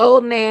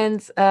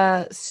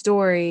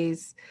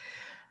stories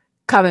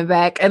coming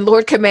back, and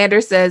Lord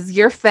Commander says,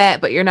 "You're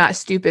fat, but you're not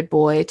stupid,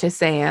 boy," to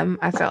Sam.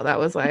 I felt that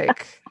was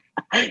like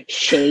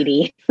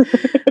shady.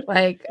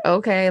 Like,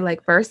 okay,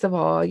 like, first of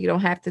all, you don't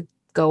have to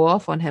go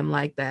off on him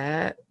like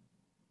that.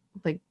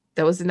 Like,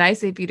 that was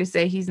nice of you to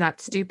say he's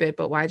not stupid,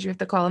 but why'd you have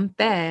to call him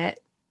fat?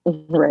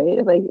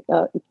 Right. Like,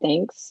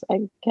 thanks,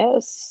 I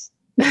guess.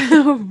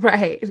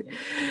 Right.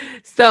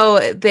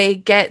 So they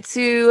get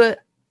to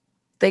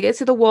they get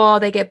to the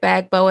wall, they get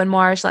back. Bowen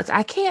Marsh.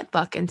 I can't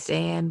fucking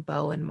stand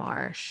Bowen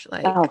Marsh.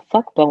 Like, Oh,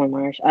 fuck Bowen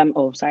Marsh.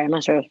 Sorry, I'm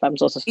not sure if I'm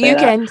supposed to say you that.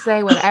 can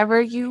say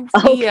whatever you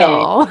Okay.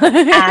 feel.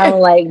 I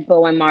don't like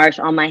Bowen Marsh.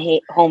 All my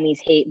homies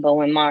hate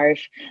Bowen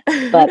Marsh.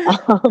 But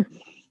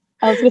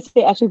I was gonna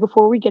say, actually,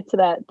 before we get to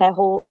that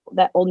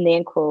old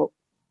Nan quote,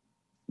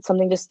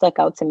 something just stuck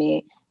out to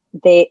me.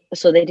 They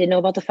did know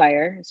about the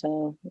fire.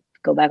 So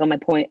go back on my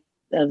point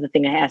of the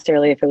thing I asked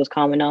earlier, if it was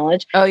common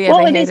knowledge. Oh yeah,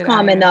 well, it is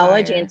common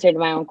knowledge. Fire. Answered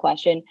my own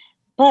question,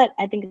 but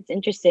I think it's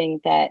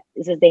interesting that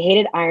it says they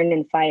hated iron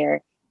and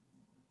fire,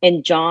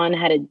 and Jon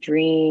had a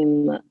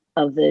dream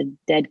of the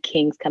dead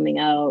kings coming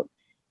out,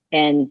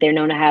 and they're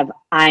known to have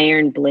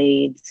iron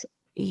blades.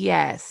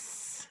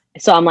 Yes.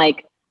 So I'm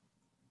like,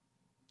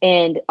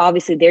 and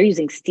obviously they're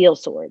using steel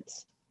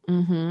swords,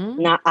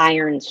 not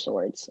iron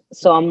swords.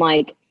 So I'm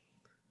like,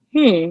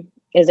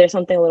 is there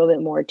something a little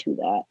bit more to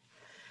that?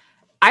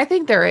 I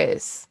think there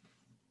is.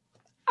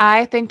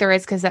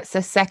 Because that's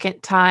the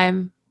second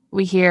time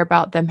we hear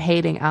about them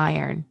hating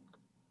iron.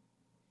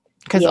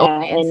 Because Old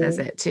Man says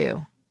it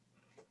too.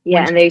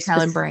 Yeah, and they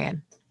telling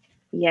Bran.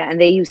 Yeah,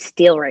 and they use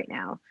steel right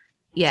now.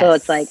 Yes. So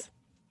it's like,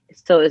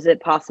 so is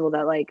it possible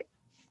that like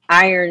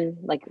iron,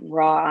 like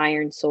raw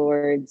iron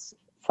swords,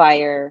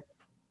 fire,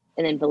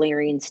 and then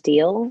Valyrian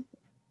steel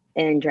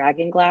and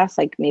dragon glass,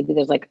 like maybe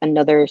there's like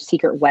another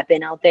secret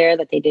weapon out there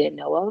that they didn't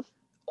know of?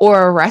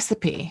 Or a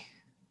recipe.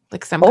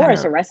 Like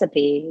it's a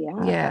recipe.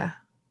 Yeah.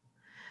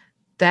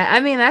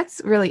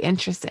 That's really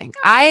interesting.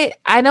 I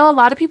know a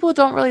lot of people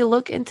don't really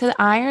look into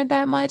iron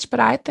that much, but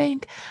I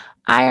think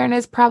iron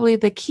is probably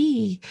the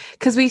key,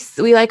 because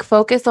we like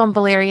focus on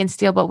Valyrian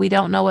steel, but we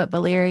don't know what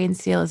Valyrian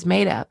steel is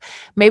made of.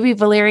 Maybe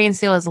Valyrian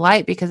steel is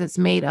light because it's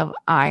made of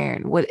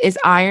iron. Is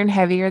iron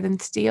heavier than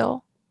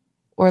steel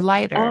or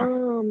lighter?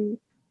 To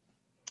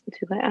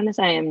be quite honest,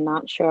 I am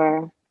not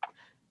sure.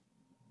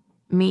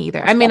 Me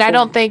either. I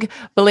don't think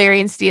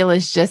Valyrian steel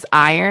is just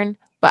iron,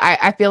 but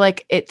I feel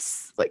like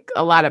it's like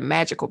a lot of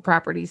magical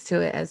properties to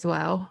it as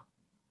well.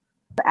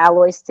 The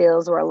alloy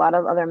steels, where a lot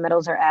of other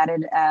metals are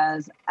added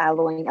as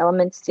alloying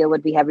elements, steel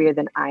would be heavier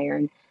than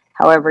iron.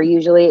 However,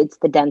 usually it's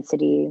the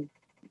density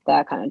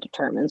that kind of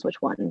determines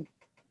which one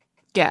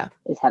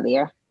is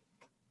heavier.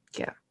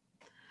 Yeah.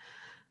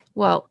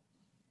 Well,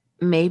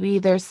 maybe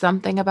there's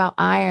something about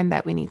iron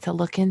that we need to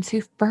look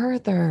into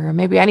further.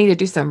 Maybe I need to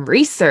do some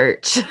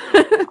research.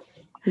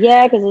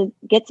 Yeah, because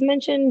it gets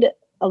mentioned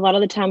a lot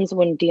of the times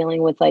when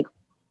dealing with like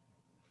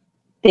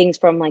things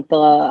from like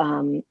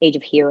the Age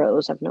of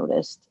Heroes. I've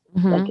noticed,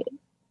 like,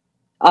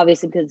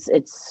 obviously because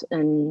it's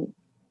an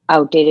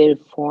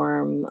outdated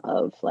form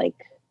of like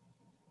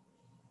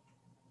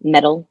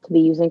metal to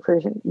be using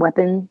for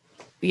weapons.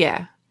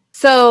 Yeah.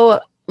 So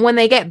when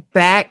they get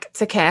back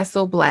to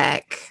Castle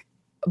Black,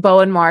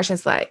 Bowen Marsh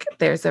is like,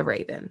 "There's a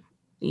raven.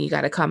 You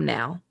got to come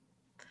now."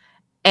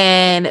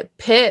 And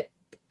Pip,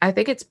 I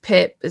think it's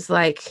Pip, is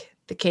like,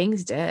 "The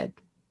king's dead."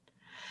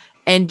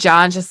 And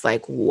Jon's just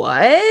like,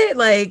 "What?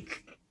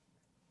 Like,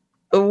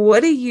 what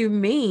do you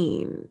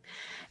mean?"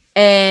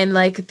 And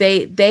like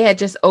they had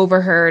just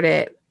overheard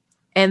it.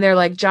 And they're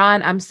like,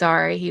 "Jon, I'm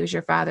sorry. He was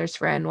your father's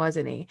friend,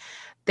 wasn't he?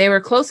 They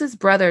were closest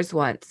brothers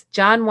once."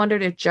 Jon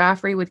wondered if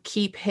Joffrey would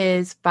keep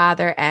his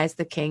father as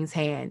the king's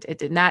hand. It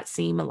did not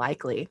seem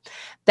likely.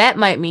 That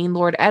might mean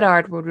Lord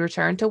Eddard would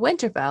return to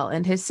Winterfell,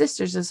 and his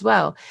sisters as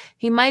well.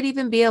 He might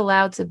even be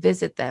allowed to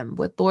visit them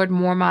with Lord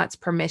Mormont's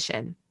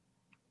permission.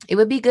 It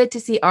would be good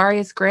to see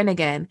Arya's grin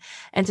again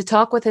and to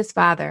talk with his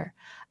father.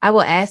 "I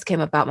will ask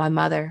him about my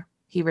mother,"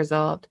 he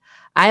resolved.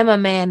 "I am a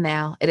man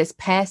now. It is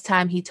past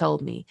time he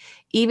told me.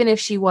 Even if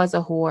she was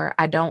a whore,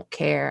 I don't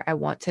care. I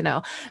want to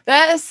know."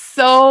 That is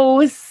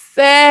so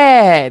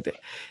sad.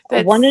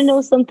 I want to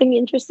know something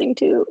interesting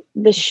too.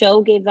 The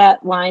show gave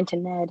that line to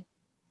Ned,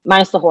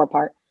 minus the whore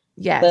part.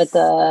 Yes.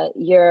 But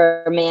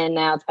you're a man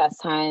now. It's past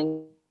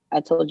time. I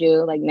told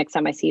you, like, next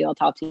time I see you, I'll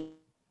talk to you.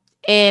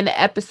 In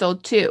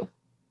episode 2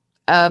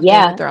 of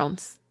Game of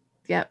Thrones.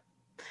 Yep.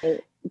 I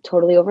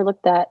totally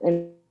overlooked that.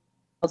 And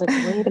I was like,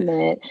 wait a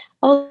minute.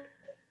 Oh,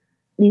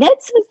 Ned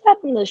says that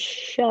in the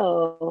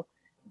show.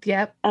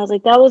 Yep. I was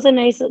like, that was a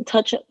nice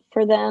touch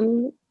for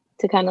them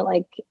to kind of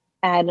like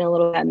add in a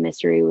little bit of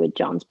mystery with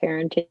Jon's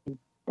parenting,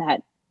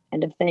 that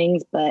end of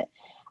things. But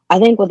I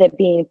think with it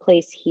being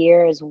placed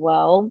here as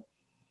well,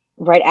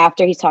 right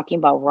after he's talking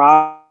about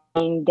Rob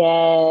being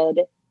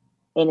dead,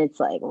 and it's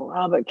like, well,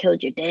 Robert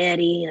killed your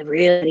daddy,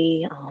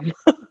 really,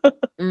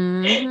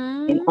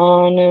 being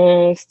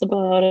honest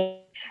about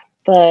it.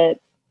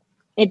 But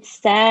it's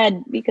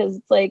sad because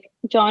it's like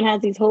Jon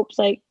has these hopes,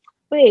 like,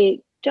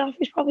 wait,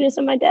 Joffrey's probably just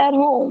sent my dad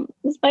home.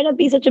 This might not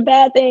be such a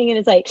bad thing. And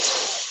it's like,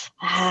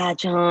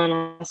 Jon,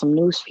 I have some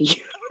news for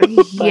you.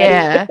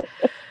 Yeah.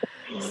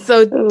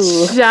 So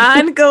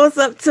Jon goes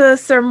up to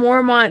Sir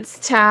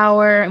Mormont's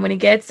tower, and when he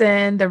gets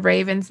in, the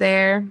raven's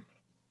there,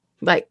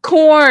 like,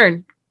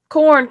 corn.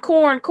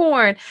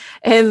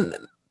 And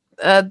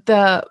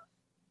the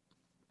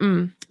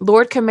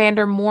Lord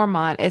Commander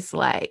Mormont is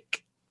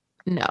like,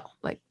 no,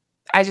 like,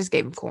 I just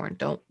gave him corn.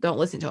 Don't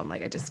listen to him.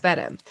 Like I just fed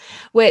him,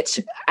 which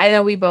I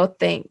know we both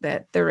think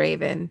that the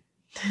raven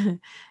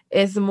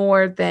is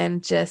more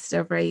than just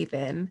a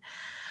raven,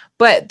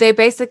 but they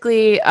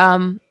basically,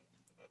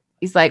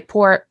 he's like,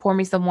 pour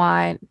me some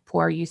wine,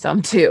 pour you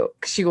some too,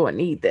 because you gonna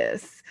need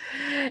this.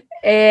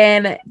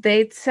 And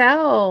they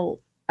tell,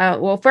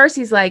 well, first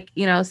he's like,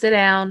 sit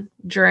down,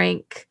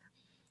 drink.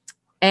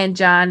 And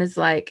John is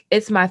like,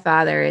 it's my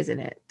father, isn't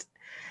it?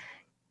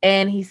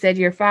 And he said,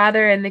 your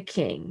father and the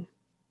king.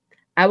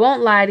 I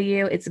won't lie to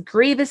you. It's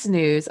grievous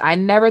news. I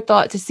never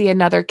thought to see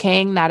another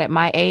king, not at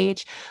my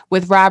age,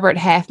 with Robert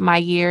half my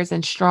years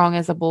and strong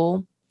as a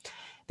bull.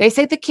 They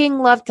say the king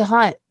loved to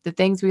hunt. The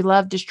things we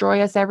love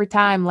destroy us every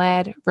time,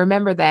 lad.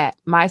 Remember that.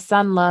 My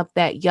son loved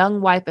that young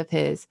wife of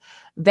his,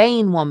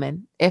 vain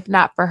woman. If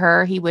not for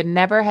her, he would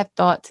never have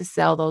thought to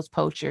sell those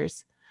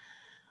poachers.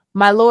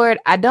 My lord,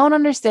 I don't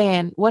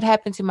understand what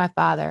happened to my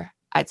father.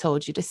 I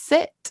told you to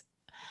sit.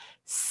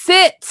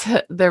 Sit,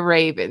 the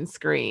raven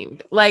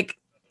screamed. Like,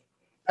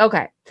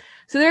 okay.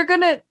 So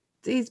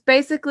he's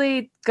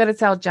basically gonna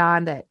tell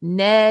John that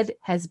Ned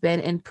has been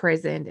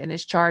imprisoned and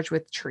is charged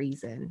with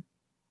treason.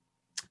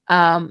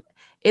 It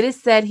is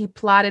said he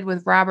plotted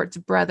with Robert's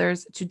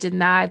brothers to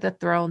deny the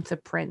throne to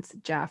Prince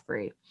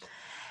Joffrey.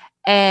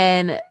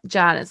 And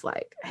John is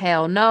like,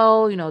 hell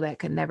no, that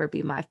could never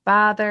be my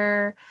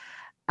father.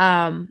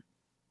 And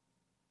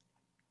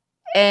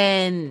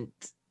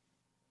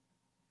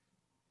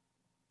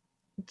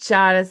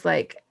John is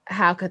like,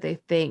 how could they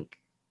think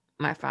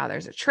my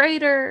father's a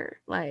traitor?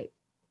 Like,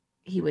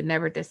 he would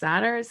never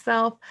dishonor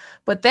himself.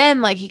 But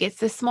then, like, he gets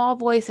this small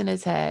voice in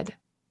his head,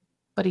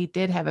 but he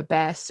did have a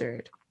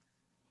bastard.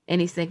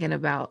 And he's thinking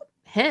about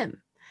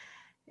him.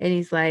 And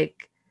he's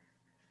like,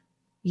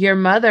 your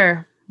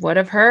mother, what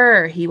of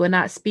her? He will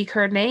not speak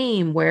her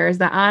name. Where is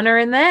the honor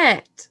in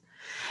that?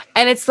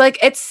 And it's like,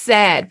 it's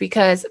sad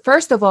because,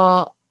 first of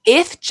all,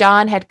 if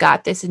John had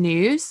got this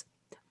news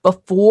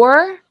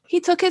before he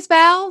took his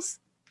vows,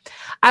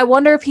 I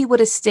wonder if he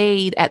would have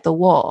stayed at the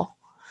wall.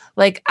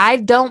 Like, I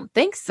don't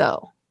think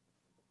so.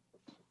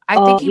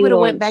 I think he would have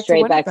went back to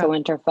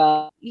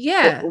Winterfell.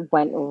 Yeah. It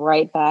went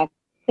right back.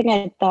 I think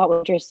I thought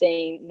what you're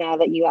saying now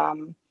that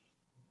you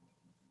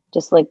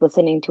just like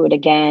listening to it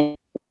again.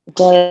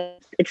 But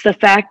it's the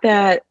fact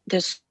that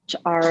there's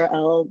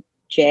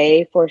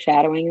RLJ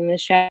foreshadowing in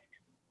this chat,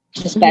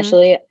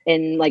 especially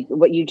in like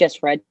what you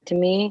just read to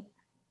me,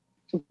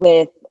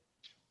 with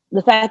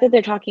the fact that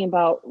they're talking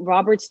about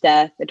Robert's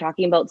death, they're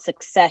talking about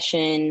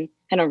succession,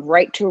 kind of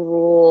right to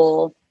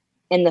rule,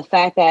 and the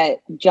fact that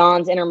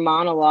John's inner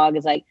monologue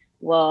is like,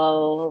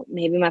 well,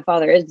 maybe my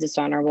father is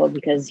dishonorable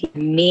because he's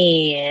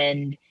me,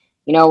 and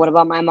what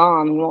about my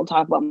mom? We won't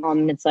talk about mom.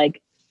 And it's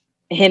like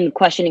him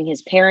questioning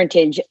his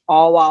parentage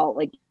all while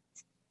like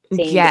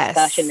saying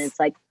discussion. It's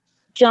like,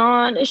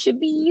 John, it should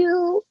be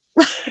you.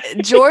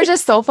 George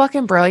is so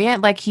fucking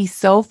brilliant. Like, he's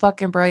so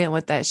fucking brilliant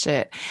with that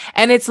shit.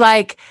 And it's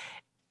like,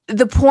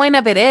 the point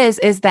of it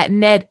is that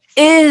Ned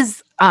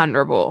is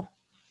honorable.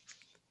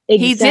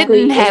 Exactly.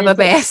 He didn't have a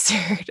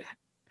bastard.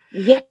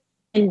 Yeah,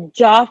 and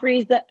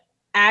Joffrey's the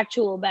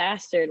actual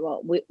bastard.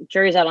 Well,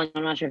 jury's out on.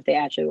 I'm not sure if they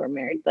actually were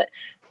married, but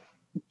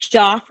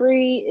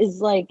Joffrey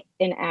is like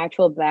an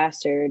actual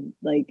bastard.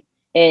 Like,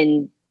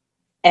 and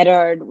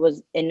Eddard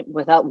was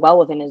well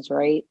within his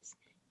rights.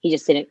 He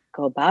just didn't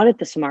go about it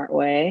the smart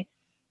way.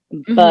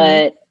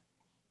 But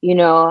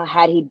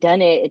had he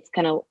done it, it's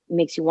kind of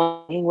makes you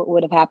wonder what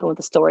would have happened with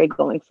the story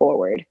going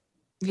forward.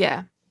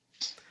 Yeah,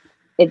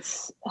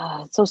 it's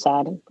so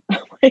sad.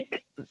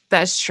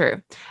 That's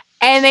true.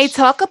 And they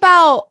talk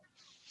about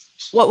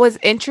what was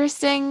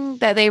interesting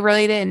that they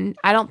really didn't.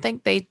 I don't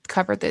think they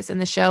covered this in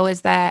the show.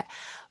 Is that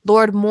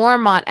Lord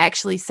Mormont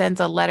actually sends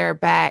a letter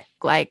back,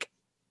 like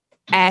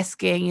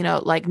asking,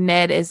 like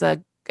Ned is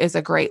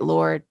a great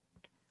lord,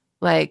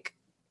 like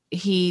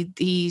he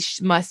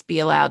must be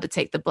allowed to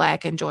take the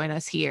black and join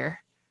us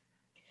here.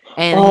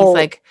 And he's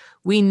like,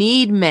 we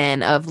need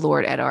men of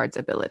Lord Eddard's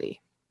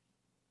ability.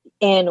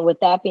 And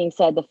with that being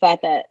said, the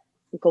fact that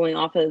going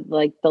off of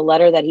like the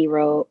letter that he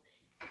wrote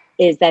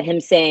is that him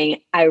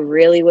saying, I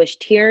really wish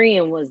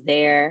Tyrion was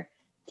there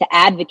to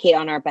advocate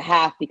on our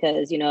behalf,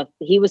 because, if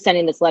he was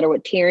sending this letter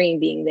with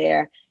Tyrion being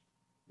there,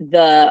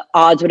 the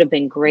odds would have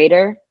been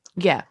greater.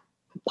 Yeah.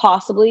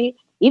 Possibly.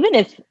 Even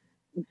if,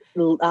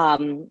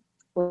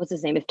 what was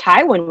his name? If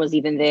Tywin was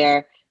even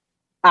there,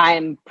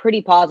 I'm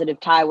pretty positive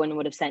Tywin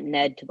would have sent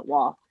Ned to the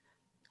wall.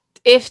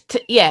 If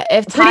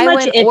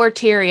Tywin or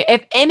Tyrion,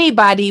 if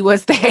anybody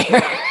was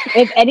there.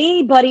 If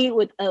anybody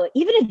would,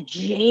 even if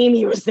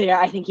Jaime was there,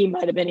 I think he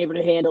might have been able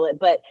to handle it.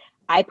 But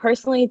I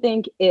personally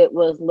think it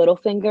was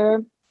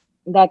Littlefinger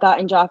that got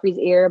in Joffrey's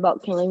ear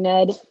about killing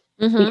Ned.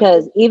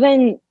 Because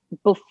even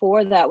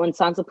before that, when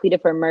Sansa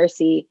pleaded for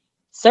mercy,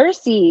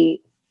 Cersei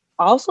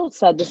also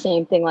said the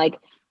same thing, like,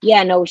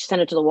 yeah, no, we should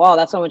send it to the wall.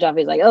 That's when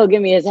Joffrey's like, oh,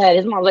 give me his head.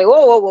 His mom's like,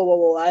 whoa.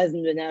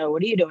 No,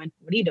 what are you doing?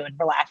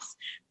 Relax.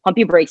 Pump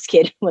your brakes,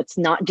 kid. Let's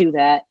not do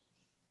that.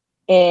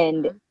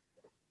 And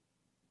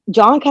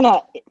John kind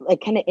of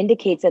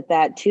indicates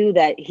that too,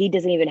 that he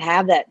doesn't even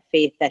have that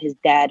faith that his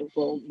dad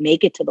will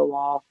make it to the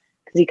wall,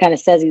 because he kind of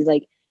says, he's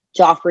like,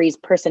 Joffrey's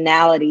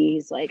personality,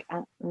 he's like,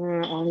 I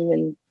don't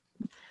even,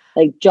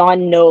 like,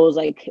 John knows,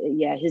 like,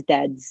 yeah, his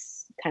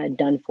dad's kind of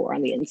done for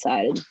on the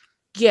inside.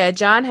 Yeah,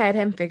 John had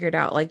him figured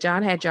out. Like,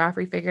 John had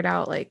Joffrey figured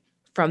out, like,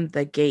 from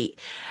the gate.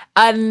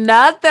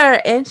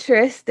 Another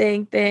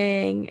interesting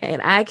thing,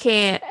 and I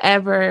can't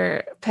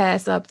ever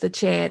pass up the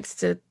chance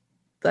to,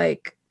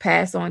 like,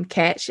 pass on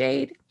cat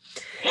shade.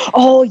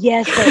 Oh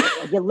yes,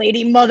 the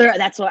Lady Mother.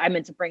 That's what I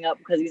meant to bring up,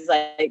 because he's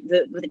like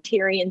with the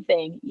Tyrion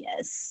thing.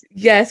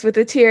 Yes, with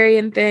the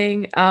Tyrion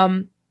thing.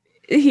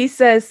 He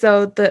says,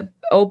 so the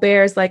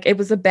Obert's like, it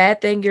was a bad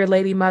thing your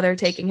Lady Mother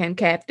taking him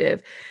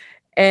captive,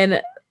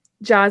 and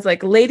John's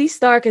like, Lady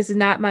Stark is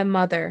not my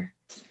mother.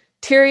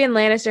 Tyrion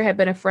Lannister had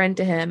been a friend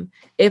to him.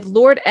 If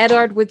Lord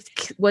Eddard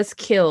was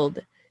killed,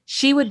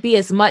 she would be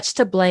as much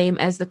to blame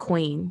as the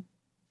queen.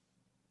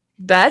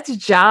 That's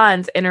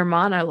John's inner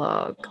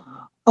monologue.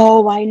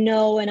 Oh, I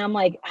know. And I'm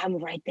like, I'm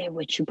right there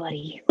with you,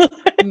 buddy.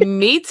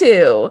 Me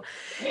too.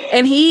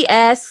 And he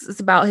asks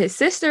about his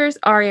sisters,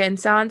 Arya and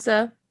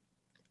Sansa.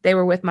 They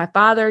were with my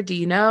father. Do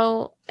you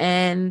know?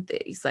 And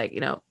he's like,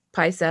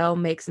 Pycelle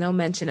makes no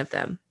mention of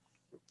them.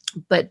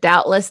 But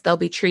doubtless they'll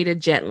be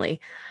treated gently.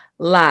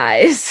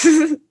 Lies.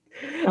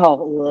 Oh,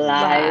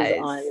 lies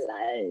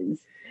on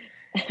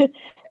lies.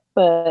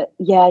 But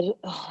yeah,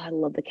 I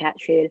love the cat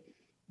shade.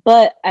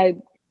 But I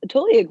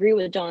totally agree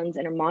with John's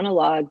inner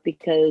monologue,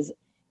 because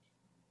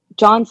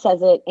John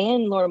says it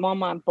and Lord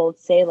Mormont both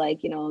say,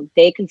 like,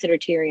 they consider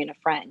Tyrion a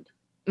friend.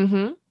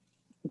 Mm-hmm.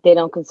 They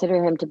don't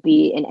consider him to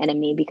be an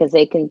enemy, because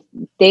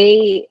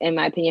they, in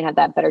my opinion, have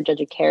that better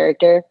judge of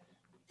character,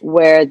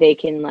 where they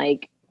can,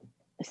 like,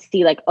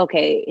 see, like,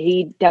 okay,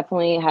 he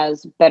definitely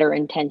has better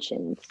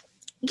intentions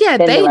than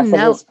the rest of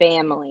his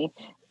family.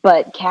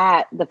 But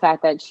Kat, the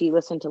fact that she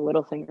listened to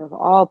Littlefinger of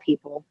all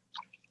people,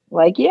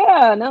 like,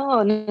 yeah, no,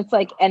 and it's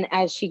like, and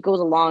as she goes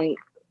along,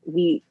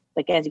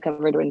 as you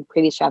covered in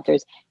previous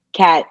chapters,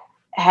 Kat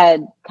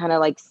had kind of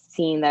like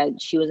seen that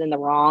she was in the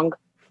wrong.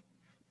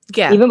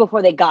 Yeah. Even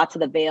before they got to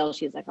the Vale,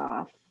 she's like,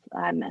 oh,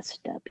 I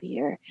messed up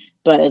here.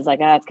 But it's like,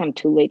 it's kind of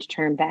too late to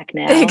turn back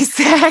now.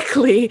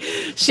 Exactly.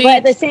 But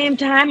at the same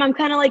time, I'm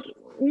kind of like,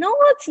 no,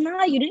 it's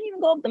not. You didn't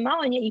even go up the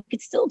mountain yet. You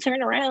could still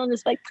turn around.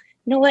 It's like,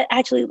 you know what?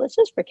 Actually, let's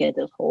just forget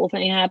this whole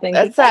thing happening.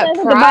 That's that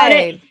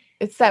pride.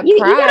 It's that pride. You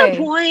got a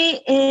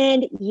point,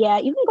 and yeah,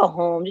 you can go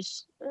home. I'm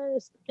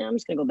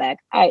just gonna go back.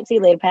 All right, see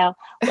you later, pal.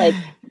 Like,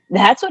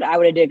 that's what I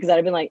would have did, because I'd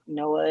have been like, you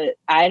know what?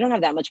 I don't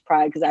have that much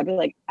pride, because I'd be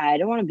like, I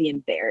don't want to be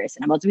embarrassed,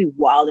 and I'm about to be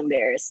wild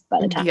embarrassed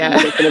by the time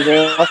I get to the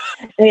Vale.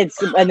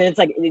 And then it's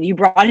like, you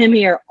brought him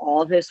here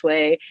all this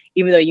way,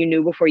 even though you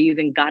knew before you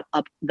even got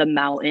up the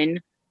mountain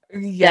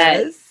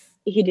that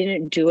he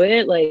didn't do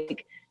it.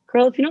 Like,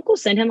 girl, if you don't go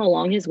send him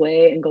along his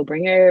way and go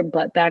bring your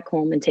butt back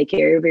home and take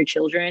care of your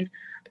children.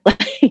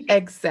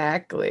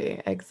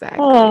 Exactly.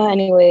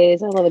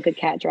 Anyways, I love a good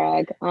cat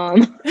drag.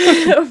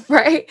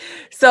 Right.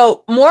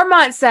 So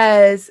Mormont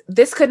says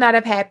this could not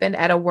have happened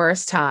at a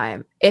worse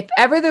time. If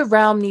ever the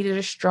realm needed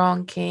a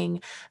strong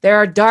king, there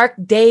are dark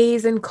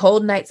days and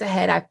cold nights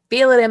ahead. I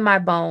feel it in my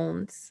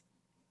bones.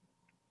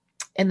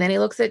 And then he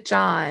looks at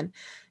John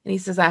and he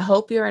says, I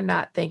hope you are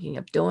not thinking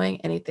of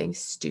doing anything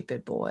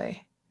stupid,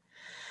 boy.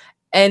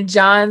 And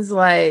John's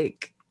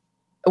like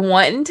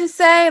wanting to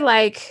say,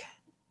 like,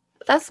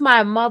 that's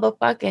my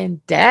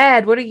motherfucking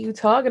dad. What are you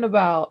talking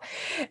about?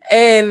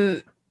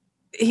 And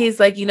he's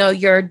like,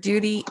 your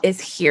duty is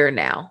here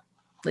now.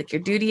 Like,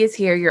 your duty is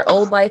here. Your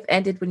old life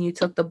ended when you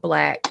took the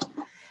black.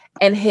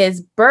 And his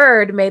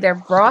bird made a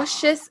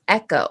raucous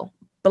echo,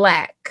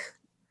 black.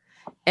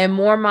 And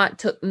Mormont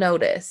took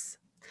notice.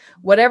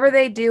 Whatever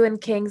they do in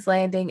King's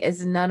Landing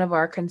is none of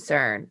our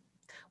concern.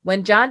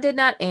 When John did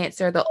not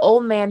answer, the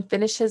old man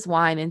finished his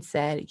wine and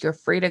said, you're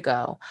free to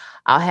go.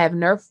 I'll have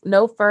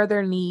no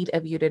further need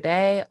of you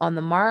today. On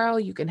the morrow,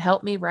 you can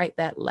help me write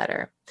that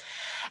letter.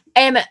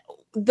 And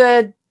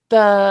the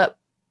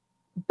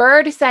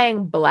bird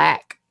saying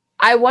black,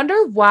 I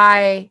wonder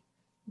why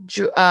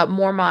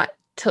Mormont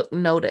took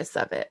notice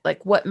of it.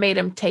 Like, what made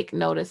him take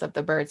notice of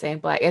the bird saying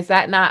black? Is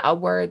that not a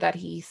word that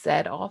he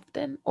said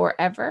often or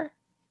ever?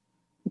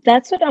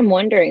 That's what I'm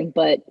wondering,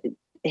 but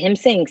him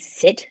saying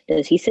sit,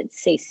 does he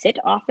say sit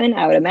often?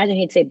 I would imagine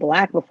he'd say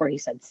black before he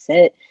said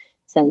sit,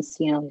 since,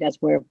 you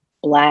guys wear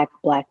black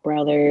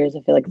brothers.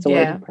 I feel like it's a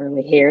word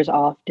he hears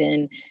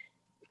often.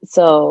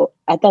 So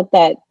I thought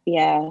that,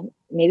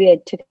 maybe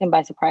it took him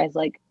by surprise,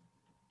 like,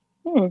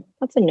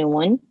 that's a new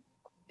one.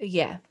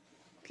 Yeah.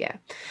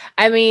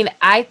 I mean,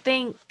 I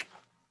think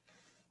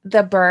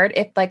the bird,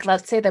 if, like,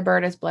 let's say the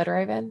bird is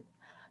Bloodraven,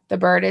 the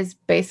bird is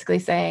basically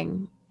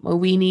saying, well,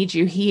 we need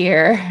you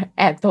here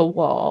at the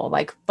wall.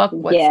 Like, fuck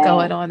what's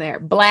going on there.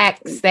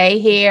 Black, stay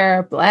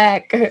here.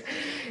 Black.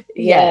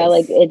 Yeah,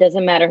 like, it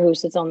doesn't matter who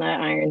sits on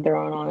that Iron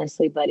Throne,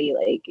 honestly, buddy.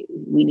 Like,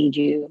 we need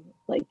you.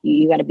 Like,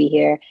 you got to be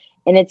here.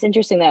 And it's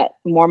interesting that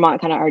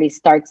Mormont kind of already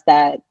starts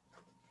that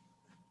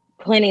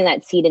planting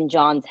that seed in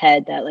John's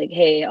head that like,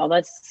 hey, all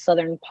that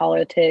Southern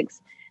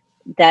politics,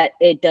 that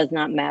it does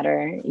not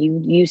matter.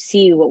 You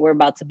see what we're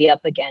about to be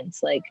up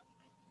against. Like,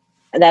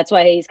 that's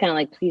why he's kind of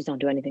like, please don't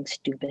do anything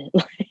stupid.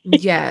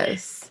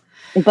 Yes.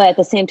 But at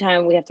the same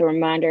time, we have to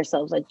remind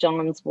ourselves that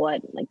John's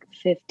what, like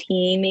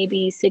 15,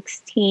 maybe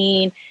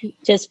 16,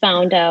 just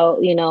found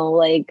out, you know,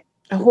 like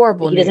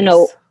Horrible he news. doesn't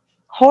know,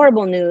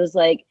 horrible news.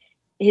 Like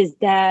his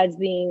dad's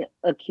being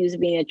accused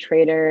of being a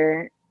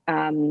traitor,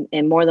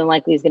 and more than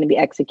likely he's going to be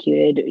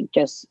executed.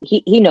 Just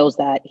he knows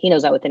that. He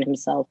knows that within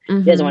himself.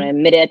 Mm-hmm. He doesn't want to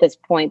admit it at this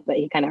point, but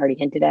he kind of already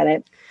hinted at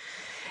it.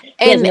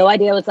 He has no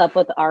idea what's up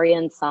with Arya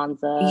and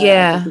Sansa.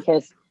 Yeah.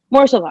 Because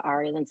more so about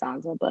Arya than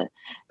Sansa, but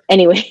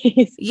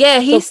anyways.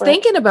 Yeah, he's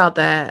thinking about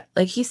that.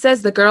 Like he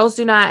says the girls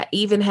do not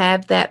even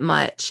have that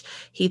much.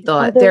 He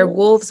thought their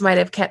wolves might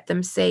have kept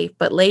them safe,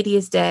 but Lady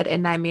is dead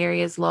and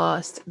Nymeria is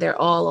lost. They're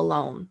all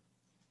alone.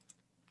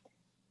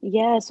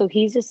 Yeah, so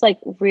he's just like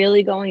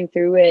really going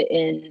through it,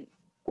 and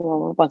well,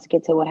 we're about to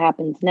get to what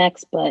happens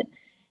next, but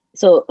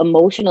so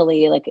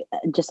emotionally, like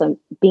just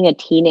being a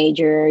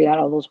teenager, you got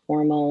all those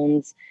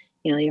hormones,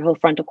 you know, your whole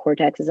frontal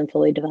cortex isn't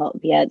fully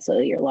developed yet, so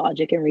your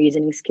logic and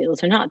reasoning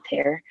skills are not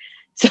there.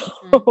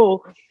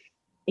 So,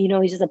 you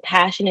know, he's just a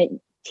passionate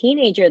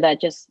teenager that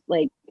just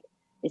like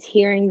is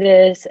hearing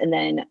this, and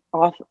then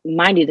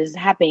mind you, this is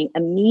happening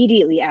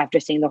immediately after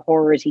seeing the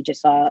horrors he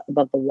just saw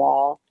above the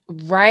wall.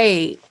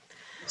 Right.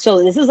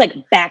 So this is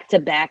like back to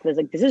back. This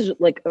is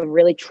like a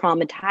really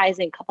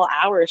traumatizing couple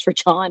hours for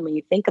John when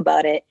you think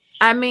about it.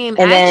 I mean,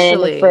 and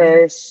actually, then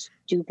for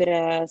stupid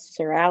ass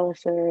Sir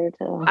Alistair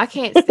I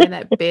can't stand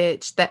that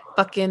bitch, that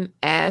fucking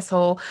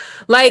asshole.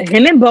 Like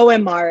him and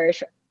Bowen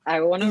Marsh. I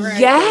want to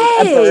write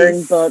like, a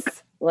burn book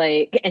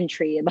like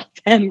entry about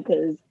them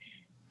because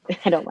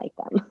I don't like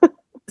them.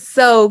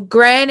 So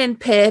Gren and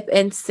Pip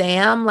and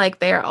Sam, like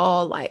they're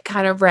all like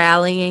kind of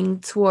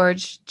rallying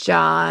towards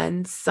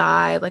John's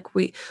side. Like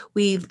we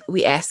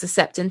asked the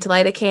Septon to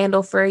light a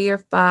candle for your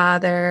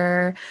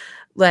father.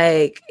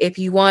 Like if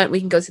you want, we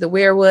can go to the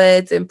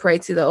Weirwoods and pray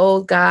to the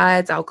old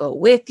gods. I'll go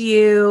with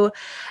you.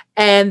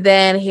 And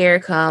then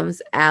here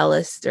comes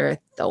Alistair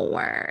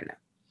Thorne.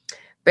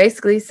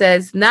 Basically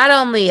says not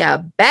only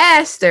a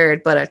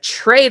bastard, but a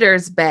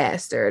traitor's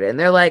bastard. And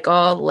they're like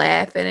all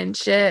laughing and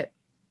shit.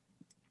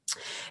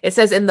 It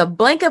says, in the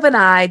blink of an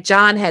eye,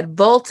 John had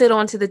vaulted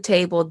onto the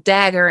table,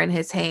 dagger in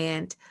his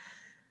hand.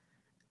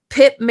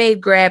 Pip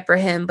made grab for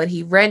him, but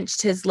he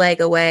wrenched his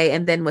leg away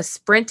and then was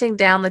sprinting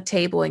down the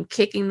table and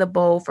kicking the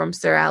bowl from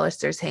Sir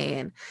Alistair's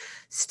hand.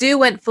 Stew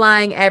went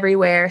flying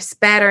everywhere,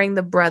 spattering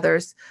the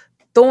brothers.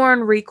 Thorne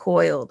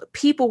recoiled.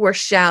 People were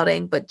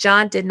shouting, but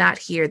John did not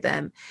hear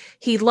them.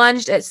 He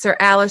lunged at Sir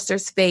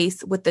Alistair's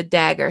face with the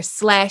dagger,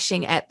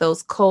 slashing at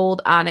those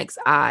cold onyx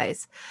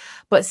eyes.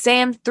 But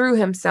Sam threw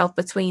himself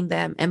between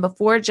them, and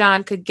before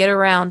John could get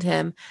around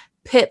him,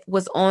 Pip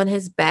was on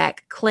his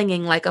back,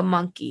 clinging like a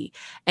monkey,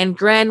 and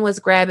Gren was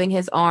grabbing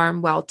his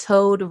arm while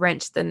Toad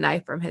wrenched the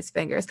knife from his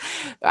fingers.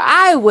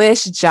 I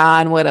wish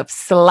John would have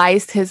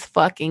sliced his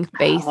fucking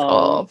face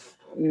off.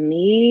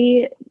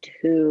 Me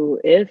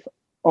too, if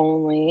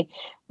only.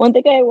 One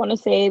thing I want to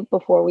say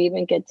before we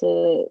even get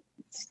to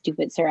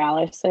stupid Sir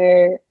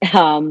Alistair,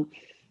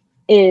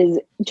 is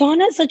John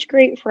has such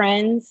great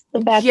friends.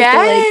 The fact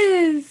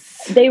that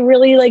they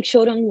really like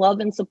showed him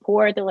love and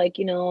support. They're like,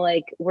 you know,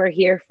 like we're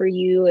here for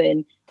you.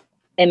 And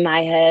in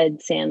my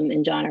head, Sam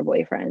and John are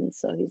boyfriends.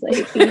 So he's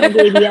like, you know,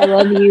 baby, I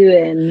love you,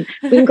 and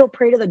we can go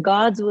pray to the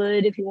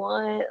godswood if you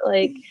want.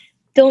 Like,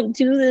 don't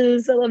do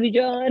this. I love you,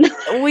 John.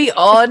 We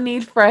all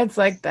need friends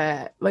like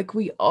that. Like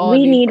we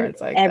need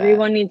friends like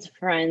everyone that. needs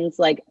friends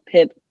like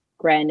Pip,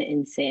 Gren,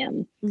 and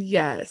Sam.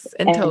 Yes,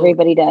 and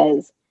everybody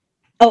does.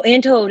 Oh,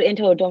 and Toad.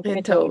 Don't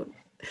forget Toad.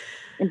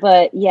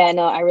 But yeah,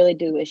 no, I really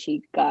do wish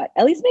he got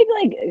at least maybe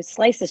like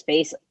slice his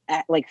face,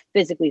 like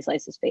physically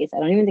slice his face. I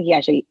don't even think he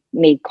actually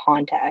made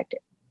contact.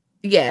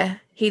 Yeah,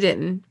 he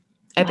didn't.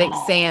 I think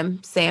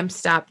Sam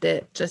stopped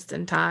it just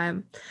in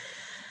time.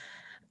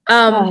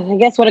 I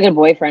guess what a good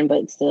boyfriend,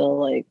 but still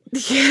like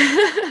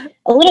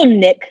a little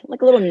nick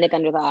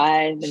under the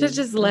eye. Should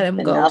just let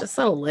him go just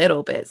a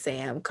little bit,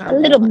 Sam. A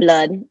little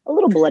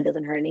blood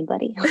doesn't hurt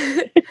anybody.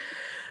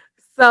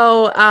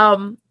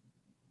 So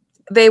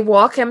they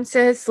walk him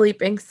to his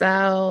sleeping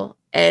cell,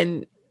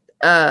 and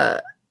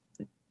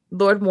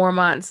Lord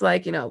Mormont's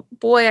like, you know,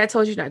 boy, I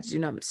told you not to do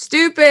nothing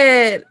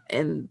stupid.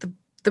 And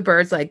the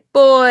bird's like,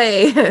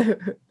 boy.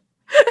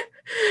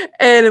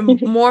 And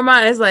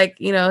Mormont is like,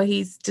 you know,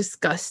 he's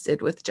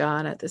disgusted with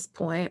John at this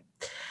point.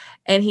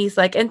 And he's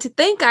like, and to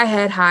think I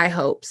had high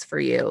hopes for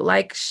you.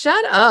 Like,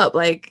 shut up.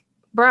 Like,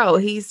 bro,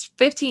 he's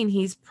 15.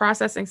 He's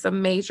processing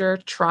some major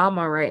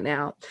trauma right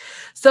now.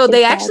 So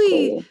they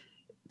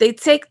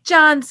take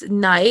John's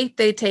knife,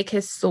 they take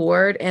his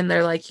sword, and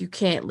they're like, you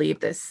can't leave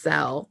this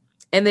cell.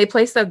 And they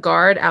place a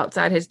guard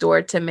outside his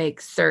door to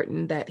make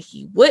certain that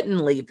he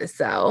wouldn't leave the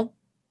cell.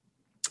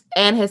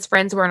 And his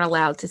friends weren't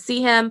allowed to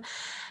see him.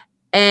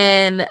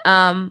 And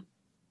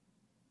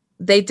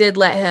they did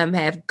let him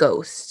have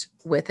Ghost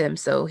with him,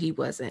 so he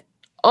wasn't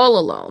all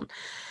alone.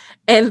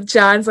 And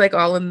John's like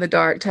all in the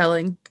dark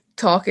talking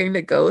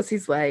to Ghost.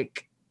 He's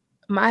like,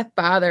 my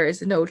father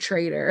is no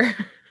traitor.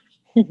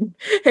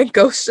 And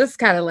Ghost just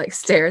kind of like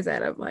stares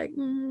at him like,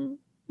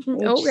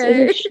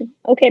 okay.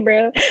 Okay,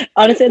 bro.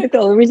 Honestly, I think the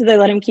only reason they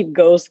let him keep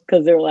Ghost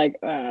because they're like,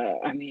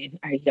 I mean,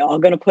 are y'all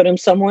gonna put him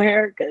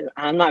somewhere? Because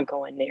I'm not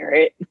going near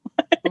it.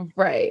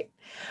 Right.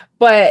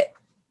 But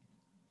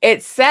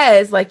it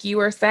says, like you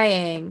were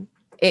saying,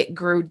 it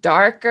grew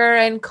darker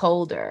and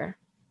colder.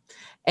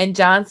 And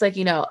John's like,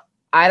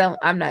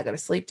 I'm not gonna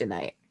sleep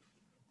tonight.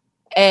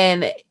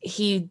 And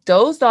he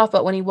dozed off,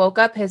 but when he woke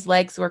up, his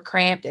legs were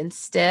cramped and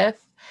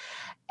stiff.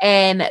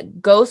 And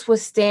Ghost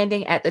was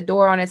standing at the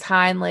door on his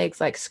hind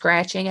legs, like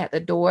scratching at the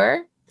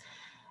door.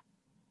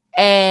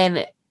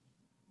 And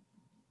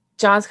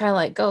John's kind of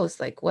like, Ghost,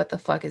 like, what the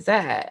fuck is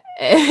that?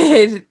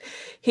 And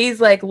he's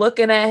like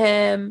looking at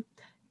him,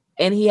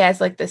 and he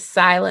has like this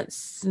silent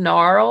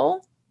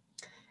snarl.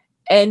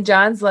 And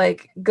John's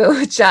like,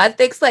 John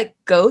thinks like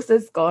Ghost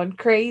has gone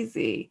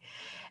crazy.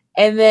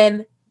 And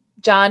then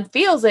John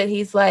feels it.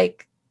 He's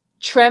like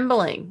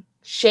trembling,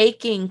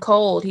 shaking,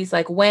 cold. He's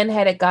like, when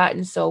had it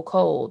gotten so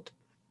cold?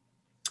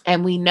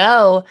 And we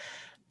know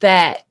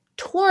that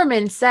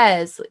Tormund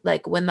says,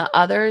 like, when the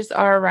others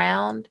are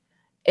around,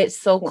 it's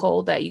so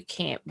cold that you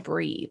can't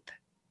breathe.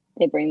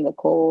 They bring the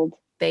cold.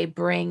 They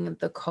bring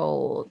the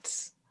cold.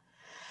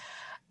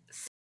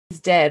 He's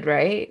dead,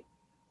 right?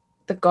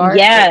 The guard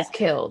gets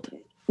killed.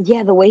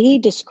 Yeah, the way he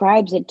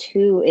describes it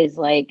too is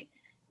like,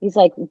 he's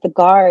like, the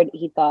guard,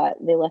 he thought,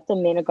 they left a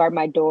man to guard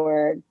my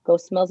door.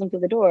 Ghost smells him through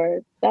the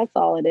door. That's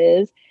all it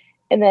is.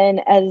 And then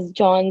as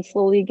John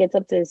slowly gets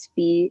up to his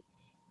feet,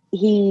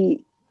 he's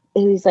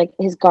like,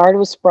 his guard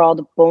was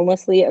sprawled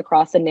bonelessly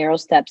across the narrow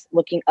steps,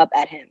 looking up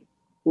at him,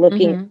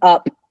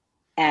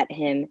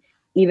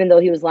 even though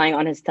he was lying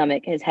on his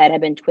stomach. His head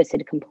had been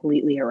twisted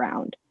completely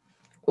around.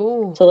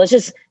 Ooh. So let's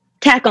just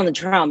tack on the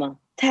trauma.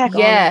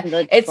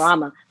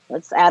 Trauma.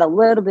 Let's add a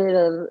little bit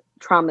of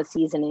trauma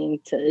seasoning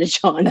to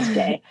John's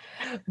day.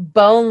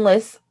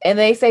 Boneless, and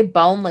they say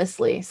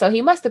bonelessly. So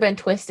he must have been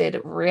twisted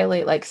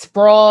really, like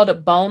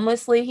sprawled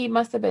bonelessly. He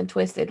must have been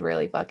twisted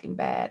really fucking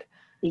bad.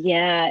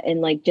 Yeah,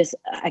 and like just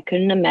I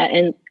couldn't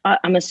imagine. And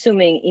I'm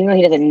assuming even though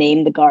he doesn't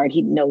name the guard,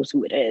 he knows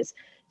who it is.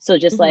 So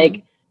just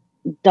like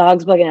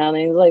dogs bugging out,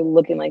 and he's like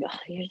looking like, oh,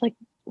 you're like,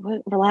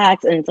 what?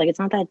 Relax, and it's like it's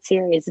not that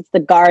serious. It's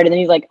the guard, and then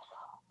he's like,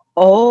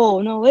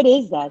 oh no, it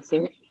is that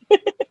serious.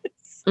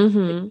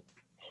 And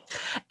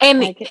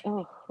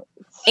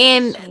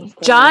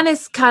John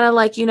is kind of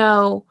like,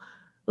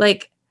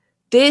 like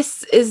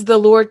this is the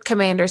Lord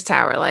Commander's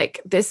tower. Like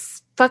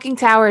this fucking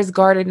tower is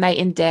guarded night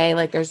and day.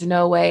 Like there's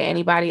no way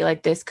anybody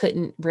like this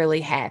couldn't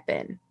really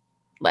happen.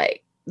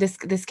 Like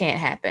this can't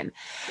happen.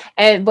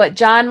 But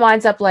John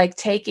winds up like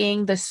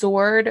taking the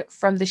sword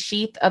from the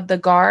sheath of the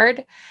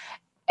guard,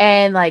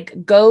 and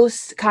like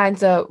Ghost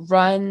kind of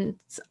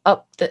runs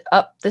up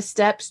the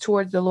steps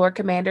towards the Lord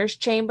Commander's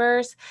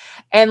chambers,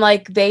 and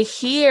like they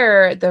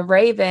hear the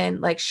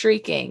Raven like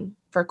shrieking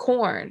for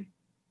corn.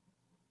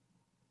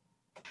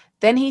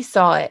 Then he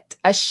saw it,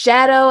 a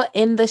shadow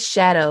in the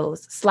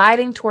shadows,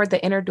 sliding toward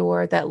the inner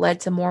door that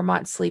led to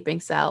Mormont's sleeping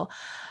cell.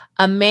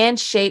 A man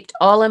shaped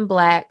all in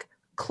black,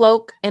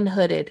 cloak and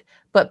hooded,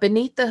 but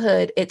beneath the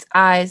hood, its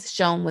eyes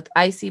shone with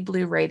icy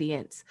blue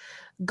radiance.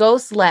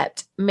 Ghost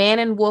leapt. Man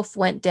and wolf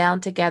went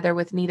down together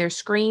with neither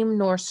scream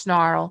nor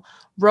snarl,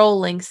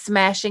 rolling,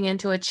 smashing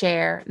into a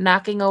chair,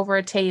 knocking over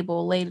a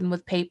table laden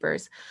with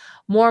papers.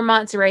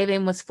 Mormont's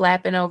Raven was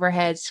flapping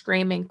overhead,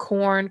 screaming,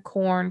 corn,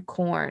 corn,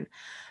 corn.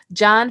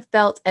 John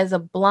felt as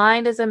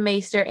blind as a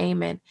Maester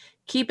Aemon.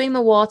 Keeping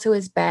the wall to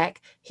his back,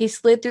 he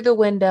slid through the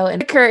window,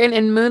 and the curtain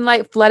and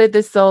moonlight flooded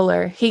the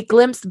solar. He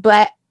glimpsed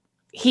black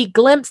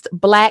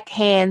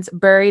hands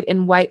buried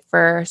in white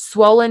fur,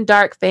 swollen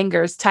dark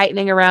fingers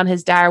tightening around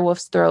his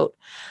direwolf's throat.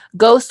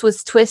 Ghost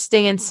was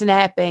twisting and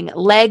snapping,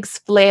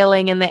 legs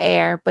flailing in the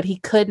air, but he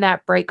could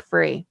not break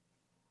free.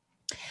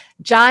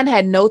 John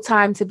had no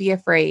time to be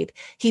afraid.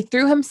 He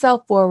threw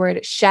himself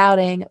forward,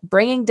 shouting,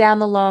 bringing down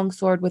the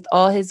longsword with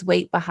all his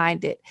weight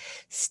behind it.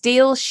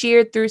 Steel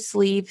sheared through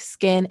sleeve,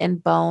 skin,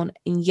 and bone,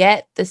 and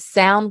yet the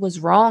sound was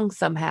wrong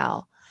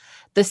somehow.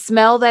 The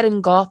smell that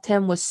engulfed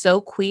him was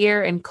so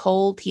queer and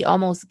cold he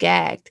almost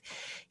gagged.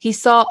 He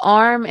saw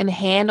arm and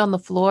hand on the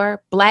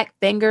floor, black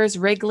fingers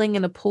wriggling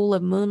in a pool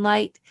of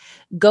moonlight.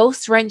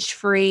 Ghost wrenched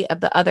free of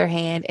the other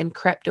hand and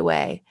crept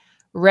away,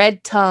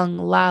 red tongue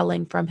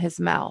lolling from his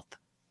mouth.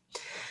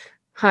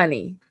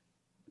 Honey,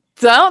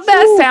 don't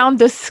that sound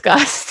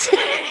disgusting?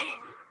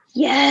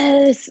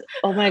 Yes.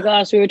 Oh my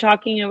gosh, we were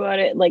talking about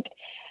it like,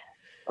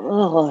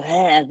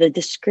 the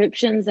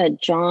descriptions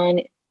that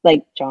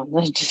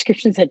the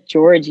descriptions that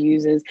George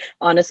uses.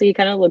 Honestly, he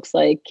kind of looks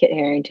like Kit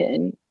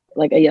Harington,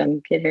 like a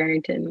young Kit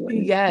Harington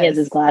when he has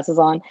his glasses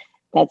on.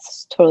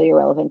 That's totally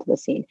irrelevant to the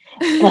scene.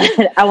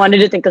 But I wanted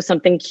to think of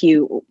something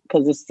cute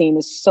because the scene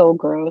is so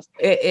gross.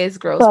 It is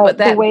gross, but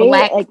that way,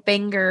 black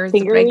fingers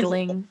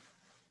wriggling.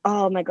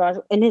 Oh my gosh.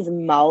 In his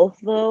mouth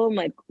though, I'm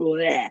like,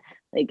 bleh.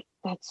 Like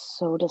that's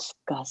so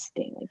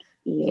disgusting. Like,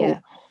 ew. Yeah.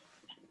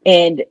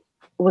 And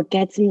what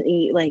gets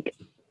me, like,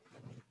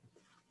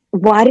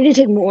 why did it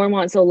take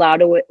Mormont so long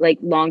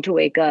to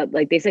wake up?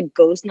 Like, they said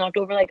ghosts knocked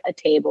over like a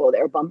table.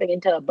 They were bumping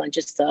into a bunch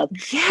of stuff.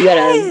 Yes. You got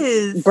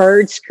a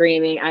bird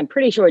screaming. I'm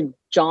pretty sure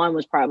John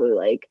was probably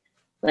like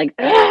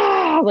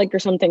ah! Like or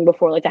something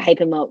before, like to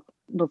hype him up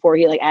before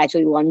he like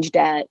actually lunged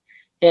at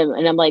him.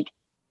 And I'm like,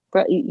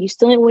 bro, you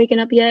still ain't waking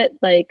up yet?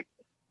 Like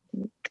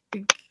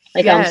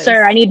Yes.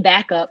 Sir, I need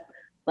backup.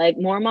 Like,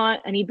 Mormont,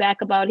 I need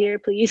backup out here,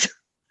 please.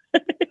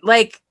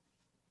 Like,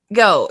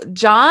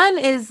 John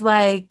is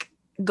like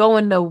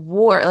going to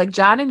war. Like,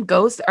 John and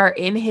Ghost are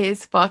in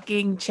his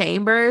fucking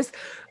chambers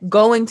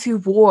going to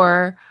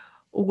war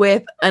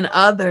with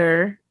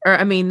a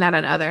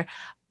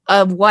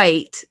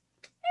white,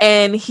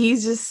 and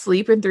he's just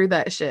sleeping through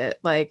that shit.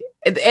 Like,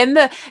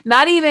 and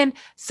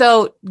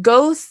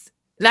Ghost,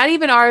 not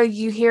even are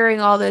you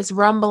hearing all this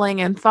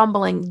rumbling and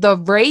fumbling, the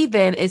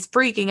Raven is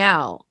freaking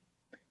out.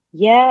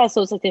 Yeah,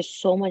 so it's like there's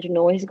so much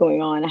noise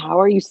going on. How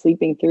are you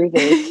sleeping through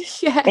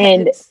this?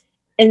 Yes.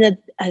 And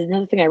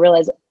another thing I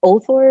realized,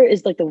 Othor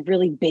is like the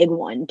really big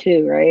one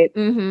too, right?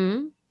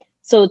 Mm-hmm.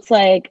 So it's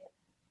like,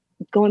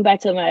 going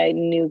back to my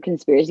new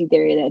conspiracy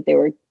theory that they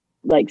were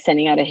like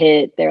sending out a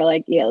hit. They're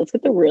like, yeah, let's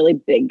get the really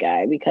big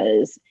guy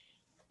because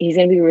he's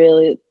gonna be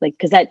really like,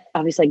 because that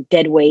obviously like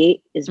dead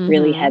weight is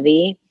really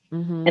heavy,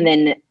 and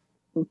then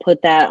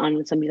put that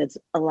on somebody that's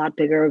a lot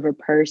bigger of a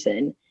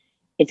person.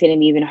 It's going to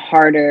be even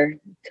harder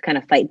to kind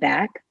of fight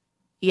back.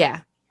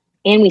 Yeah.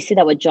 And we see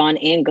that with John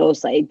and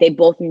Ghost. Like, they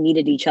both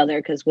needed each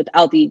other because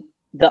without the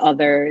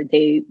other,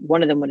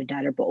 one of them would have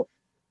died or both.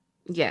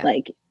 Yeah.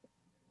 Like,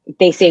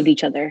 they saved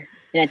each other.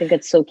 And I think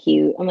that's so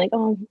cute. I'm like,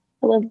 oh,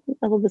 I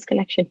love this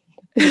connection.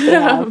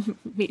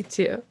 Me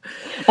too.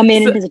 A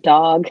man and his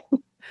dog.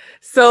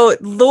 So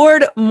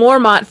Lord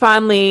Mormont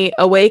finally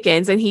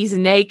awakens, and he's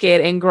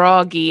naked and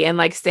groggy and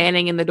like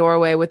standing in the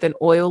doorway with an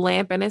oil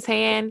lamp in his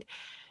hand.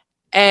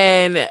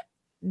 And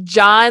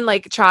John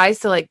like tries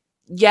to like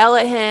yell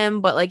at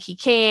him, but like he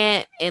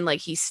can't, and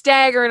like he's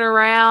staggering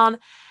around.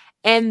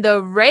 And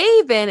the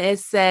Raven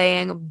is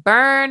saying,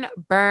 burn,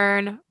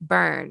 burn,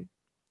 burn.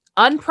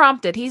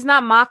 Unprompted. He's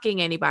not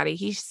mocking anybody.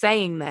 He's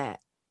saying that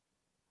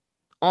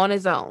on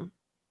his own.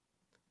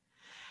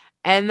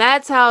 And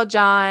that's how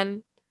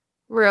John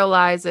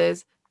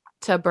realizes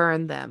to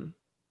burn them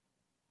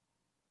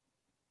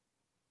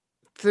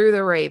through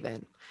the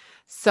Raven.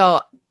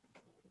 So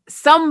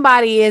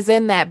somebody is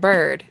in that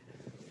bird.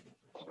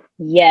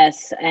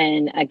 Yes,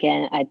 and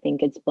again, I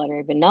think it's Blood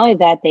Raven. Not only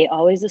that, they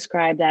always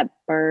describe that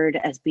bird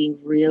as being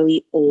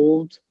really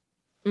old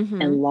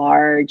and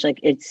large. Like,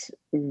 it's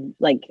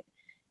like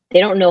they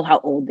don't know how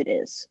old it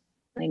is.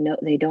 I know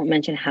they don't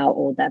mention how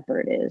old that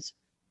bird is,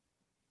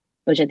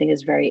 which I think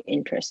is very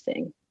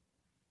interesting.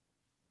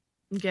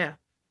 Yeah.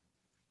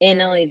 And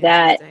not only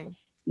that,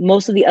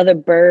 most of the other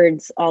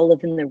birds all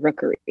live in the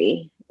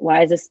rookery.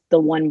 Why is this the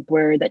one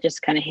bird that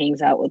just kind of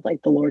hangs out with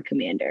like the Lord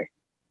Commander?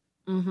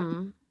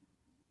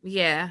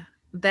 Yeah,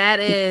 that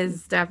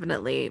is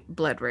definitely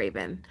Blood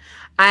Raven.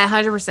 I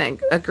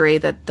 100% agree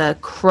that the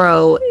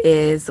crow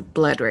is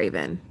Blood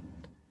Raven.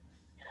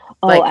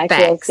 Oh, like,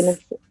 actually, facts. I was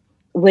gonna,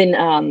 when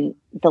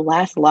the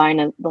last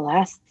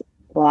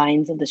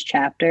lines of this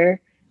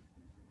chapter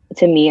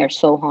to me are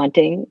so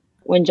haunting.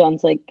 When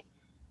John's like,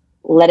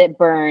 "Let it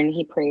burn,"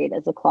 he prayed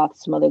as the cloth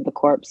smothered the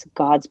corpse.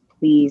 God's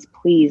please,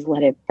 please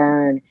let it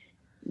burn.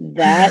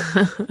 That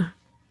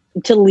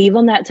to leave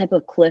on that type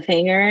of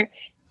cliffhanger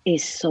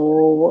is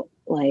so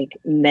like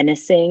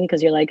menacing,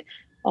 because you're like,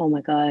 oh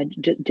my god,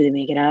 do they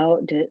make it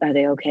out? Are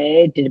they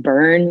okay? Did it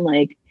burn?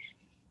 Like,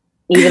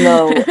 even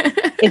though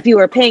if you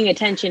were paying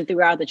attention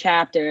throughout the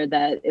chapter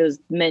that it was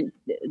meant,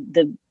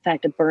 the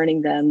fact of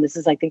burning them, this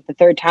is I think the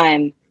third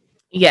time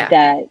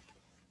that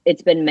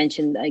it's been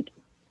mentioned, like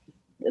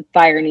the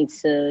fire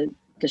needs to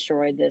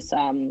destroy this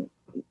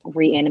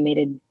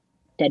reanimated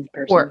dead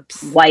person.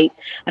 Corpse. White.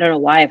 I don't know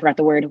why I forgot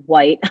the word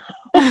white.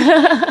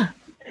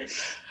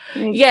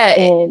 Yeah.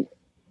 And,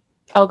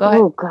 go ahead.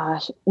 Oh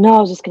gosh. No,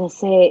 I was just gonna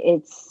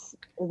say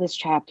this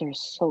chapter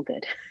is so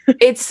good.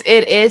 it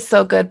is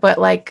so good, but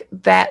like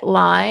that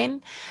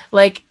line,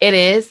 like it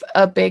is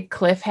a big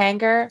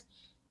cliffhanger,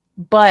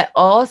 but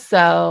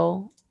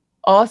also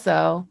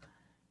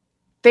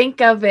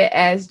think of it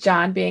as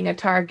John being a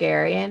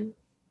Targaryen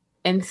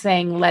and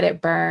saying, let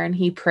it burn,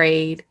 he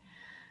prayed.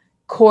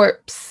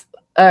 Corpse,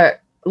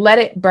 let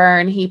it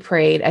burn, he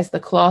prayed as the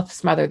cloth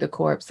smothered the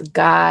corpse.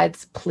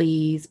 Gods,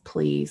 please,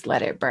 please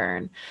let it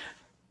burn.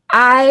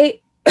 I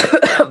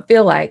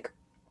feel like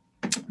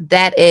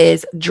that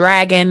is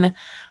dragon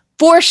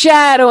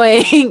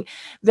foreshadowing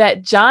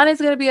that John is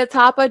going to be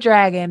atop a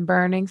dragon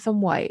burning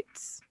some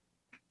whites.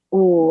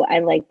 Ooh, I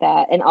like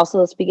that. And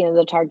also, speaking of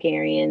the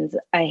Targaryens,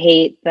 I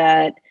hate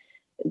that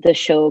the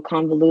show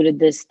convoluted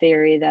this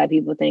theory that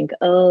people think,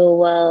 oh,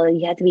 well,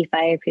 you have to be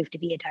fireproof to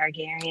be a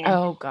Targaryen.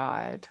 Oh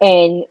God.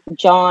 And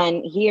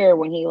John here,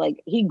 when he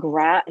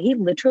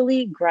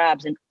literally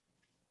grabs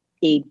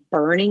a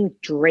burning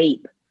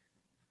drape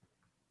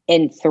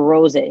and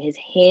throws it. His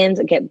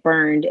hands get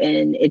burned,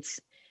 and it's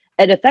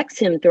it affects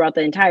him throughout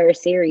the entire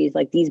series,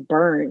 like these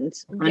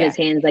burns on his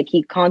hands. Like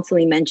he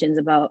constantly mentions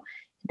about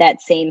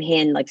that same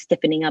hand like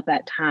stiffening up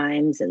at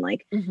times and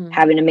like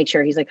having to make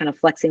sure he's like kind of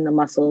flexing the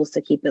muscles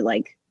to keep it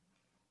like,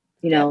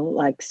 you know,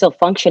 like still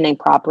functioning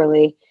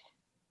properly.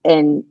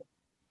 And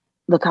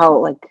look how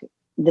like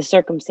the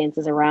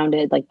circumstances around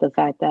it, like the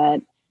fact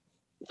that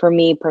for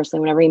me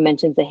personally, whenever he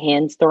mentions the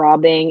hands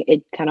throbbing,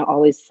 it kind of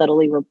always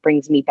subtly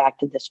brings me back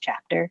to this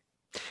chapter.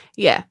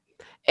 Yeah,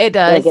 it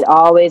does. Like it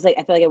always, like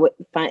I feel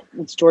like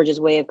it's George's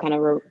way of kind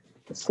of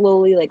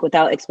slowly, like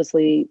without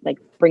explicitly like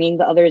bringing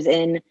the others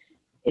in.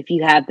 If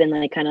you have been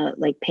like kind of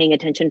like paying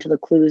attention to the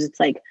clues, it's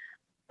like,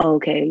 oh,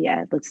 okay,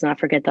 yeah, let's not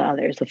forget the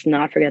others. Let's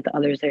not forget the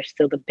others. They're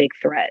still the big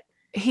threat.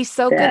 He's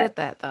so good at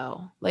that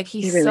though. Like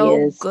he's really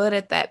so is. good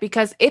at that,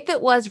 because if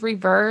it was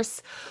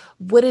reverse,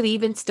 would it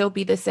even still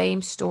be the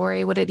same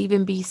story? Would it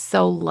even be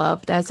so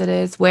loved as it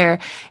is, where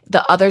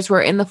the others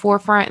were in the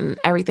forefront and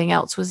everything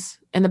else was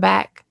in the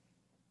back?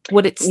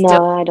 Would it still?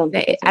 No, I don't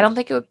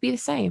think it would be the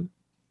same.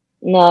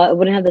 No, it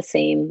wouldn't have the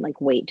same like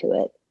weight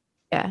to it.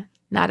 Yeah,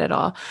 not at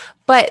all.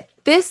 But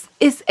this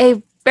is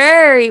a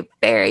very,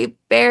 very,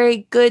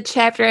 very good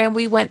chapter, and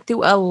we went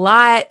through a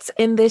lot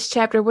in this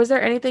chapter. Was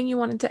there anything you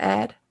wanted to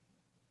add?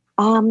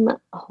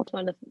 Hold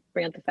on to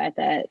bring up the fact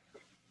that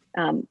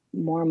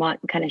Mormont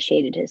kind of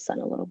shaded his son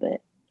a little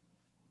bit.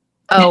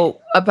 Oh,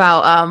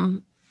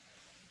 about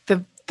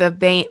the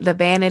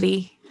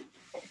vanity.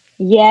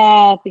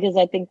 Yeah, because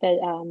I think that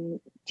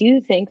do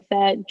you think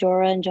that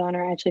Jorah and Jon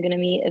are actually going to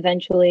meet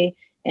eventually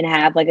and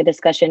have like a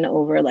discussion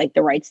over like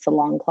the rights to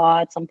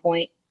Longclaw at some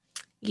point?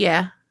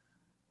 Yeah,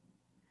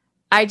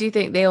 I do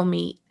think they'll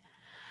meet.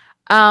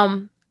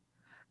 I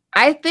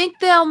think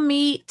they'll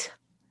meet.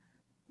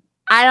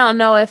 I don't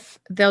know if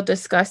they'll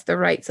discuss the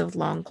rights of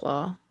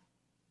Longclaw.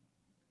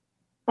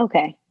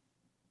 Okay.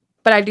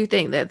 But I do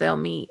think that they'll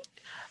meet.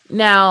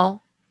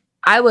 Now,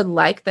 I would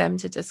like them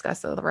to discuss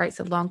the rights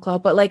of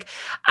Longclaw, but like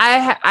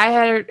I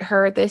had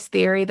heard this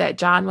theory that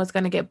Jon was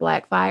going to get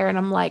Blackfyre, and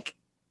I'm like,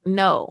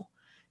 no.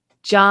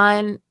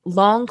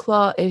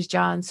 Longclaw is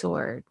Jon's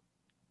sword.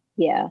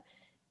 Yeah.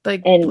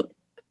 Like, and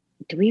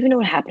do we even know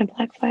what happened to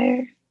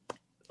Blackfyre?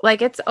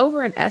 Like it's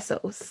over in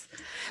Essos.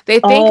 They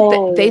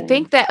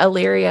think that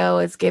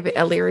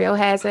Illyrio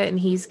has it, and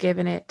he's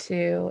giving it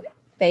to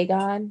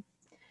Fagon.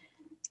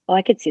 Oh,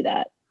 I could see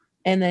that.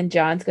 And then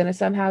Jon's gonna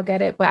somehow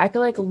get it, but I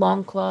feel like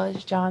Longclaw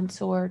is Jon's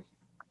sword.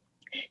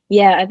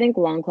 Yeah, I think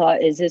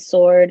Longclaw is his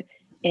sword.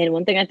 And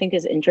one thing I think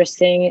is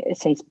interesting,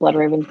 since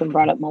Bloodraven's been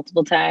brought up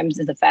multiple times,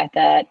 is the fact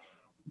that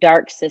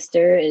Dark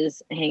Sister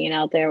is hanging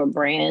out there with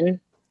Bran.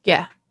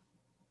 Yeah.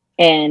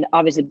 And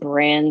obviously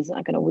Bran's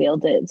not going to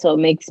wield it. So it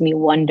makes me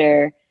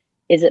wonder,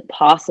 is it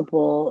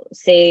possible,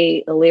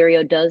 say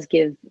Illyrio does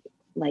give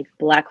like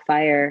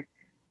Blackfyre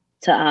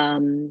to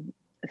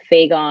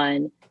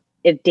Fagon,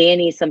 if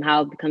Dany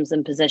somehow becomes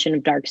in possession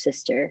of Dark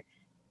Sister,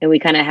 and we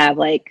kind of have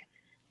like,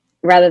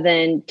 rather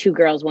than 2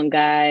 girls, 1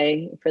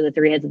 guy for the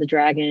 3 heads of the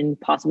dragon,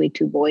 possibly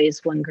 2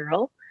 boys, 1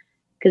 girl.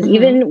 Because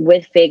even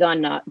with Fagon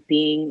not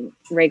being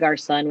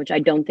Rhaegar's son, which I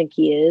don't think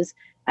he is,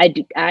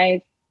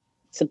 I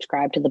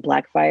subscribe to the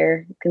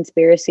Blackfyre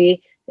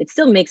conspiracy. It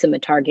still makes him a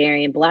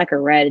Targaryen. Black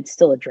or red, it's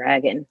still a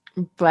dragon.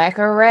 Black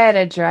or red,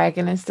 a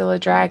dragon is still a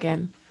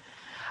dragon.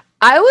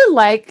 I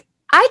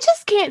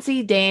just can't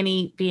see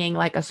Dany being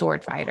like a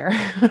sword fighter.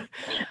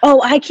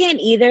 Oh, I can't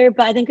either,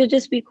 but I think it'd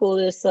just be cool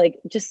just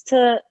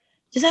to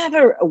have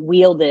her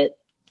wield it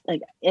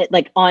like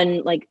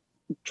on like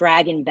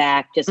dragon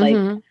back, just like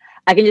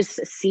I can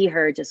just see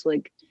her just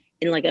like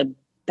in like a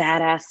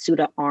badass suit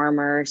of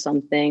armor or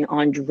something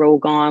on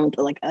Drogon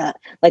with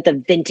like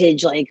the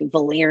vintage like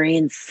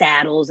Valyrian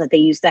saddles that they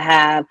used to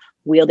have,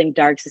 wielding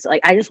dark sister.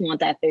 Like I just want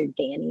that for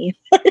Dany.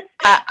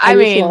 I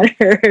mean, want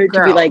her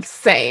to be like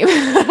same.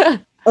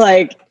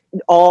 like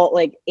all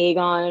like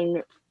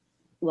Aegon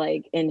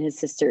like and his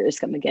sisters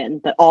come again,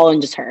 but all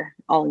in just her.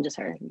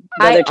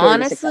 I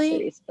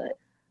honestly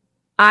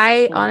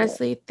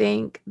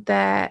think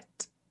that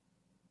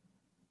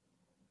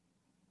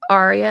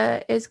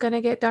Arya is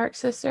gonna get Dark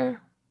Sister.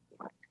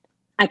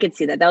 I could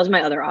see that. That was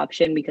my other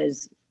option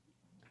because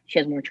she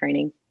has more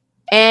training.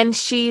 And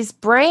she's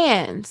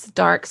Bran's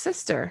Dark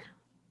Sister.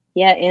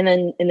 Yeah, and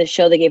then in the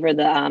show they gave her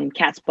the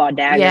cat's paw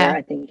dagger,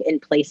 I think, in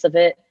place of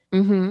it.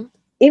 Mm-hmm.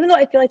 Even though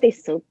I feel like they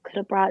still could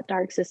have brought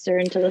Dark Sister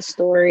into the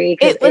story.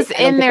 It was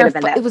in their.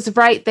 It was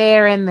right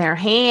there in their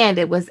hand.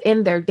 It was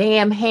in their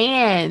damn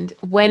hand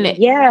when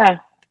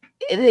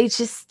they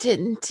just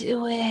didn't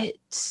do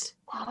it.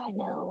 I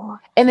know.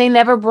 And they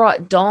never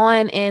brought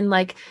Dawn in.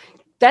 Like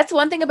that's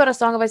one thing about A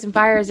Song of Ice and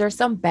Fire is there's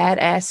some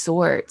badass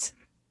swords,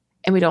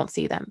 and we don't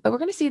see them, but we're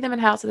gonna see them in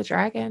House of the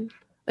Dragon.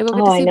 Like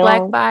we'll get to see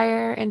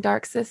Blackfyre and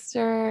Dark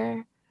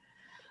Sister.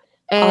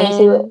 And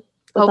honestly, with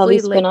all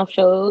these spin-off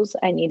shows,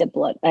 I need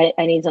I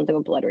need something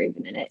with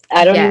Bloodraven in it.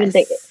 I don't even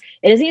think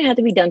it doesn't even have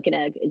to be Dunkin'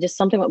 Egg. It's just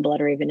something with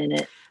Bloodraven in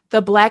it.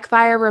 The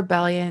Blackfyre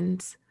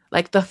rebellions,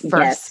 like the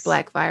first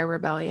Blackfyre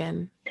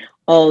rebellion.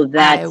 Oh,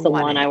 that's the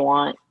one I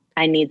want.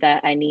 I need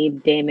that. I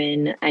need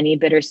Damon. I need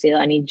Bitter Seal.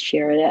 I need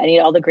Shira. I need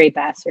all the great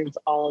bastards,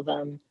 all of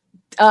them.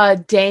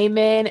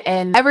 Damon,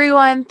 and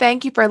everyone,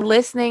 thank you for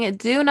listening.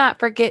 Do not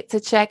forget to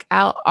check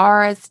out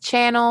Ara's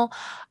channel,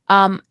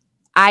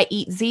 I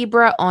Eat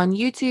Zebra on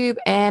YouTube,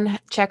 and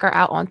check her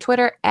out on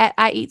Twitter at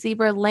I Eat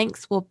Zebra.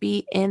 Links will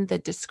be in the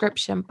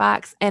description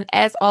box. And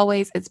as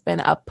always, it's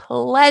been a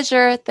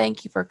pleasure.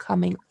 Thank you for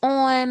coming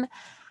on.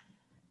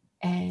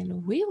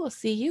 And we will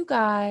see you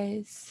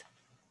guys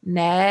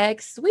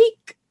next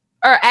week.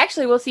 Or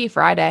actually, we'll see you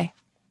Friday.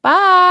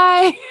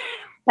 Bye.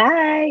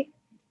 Bye.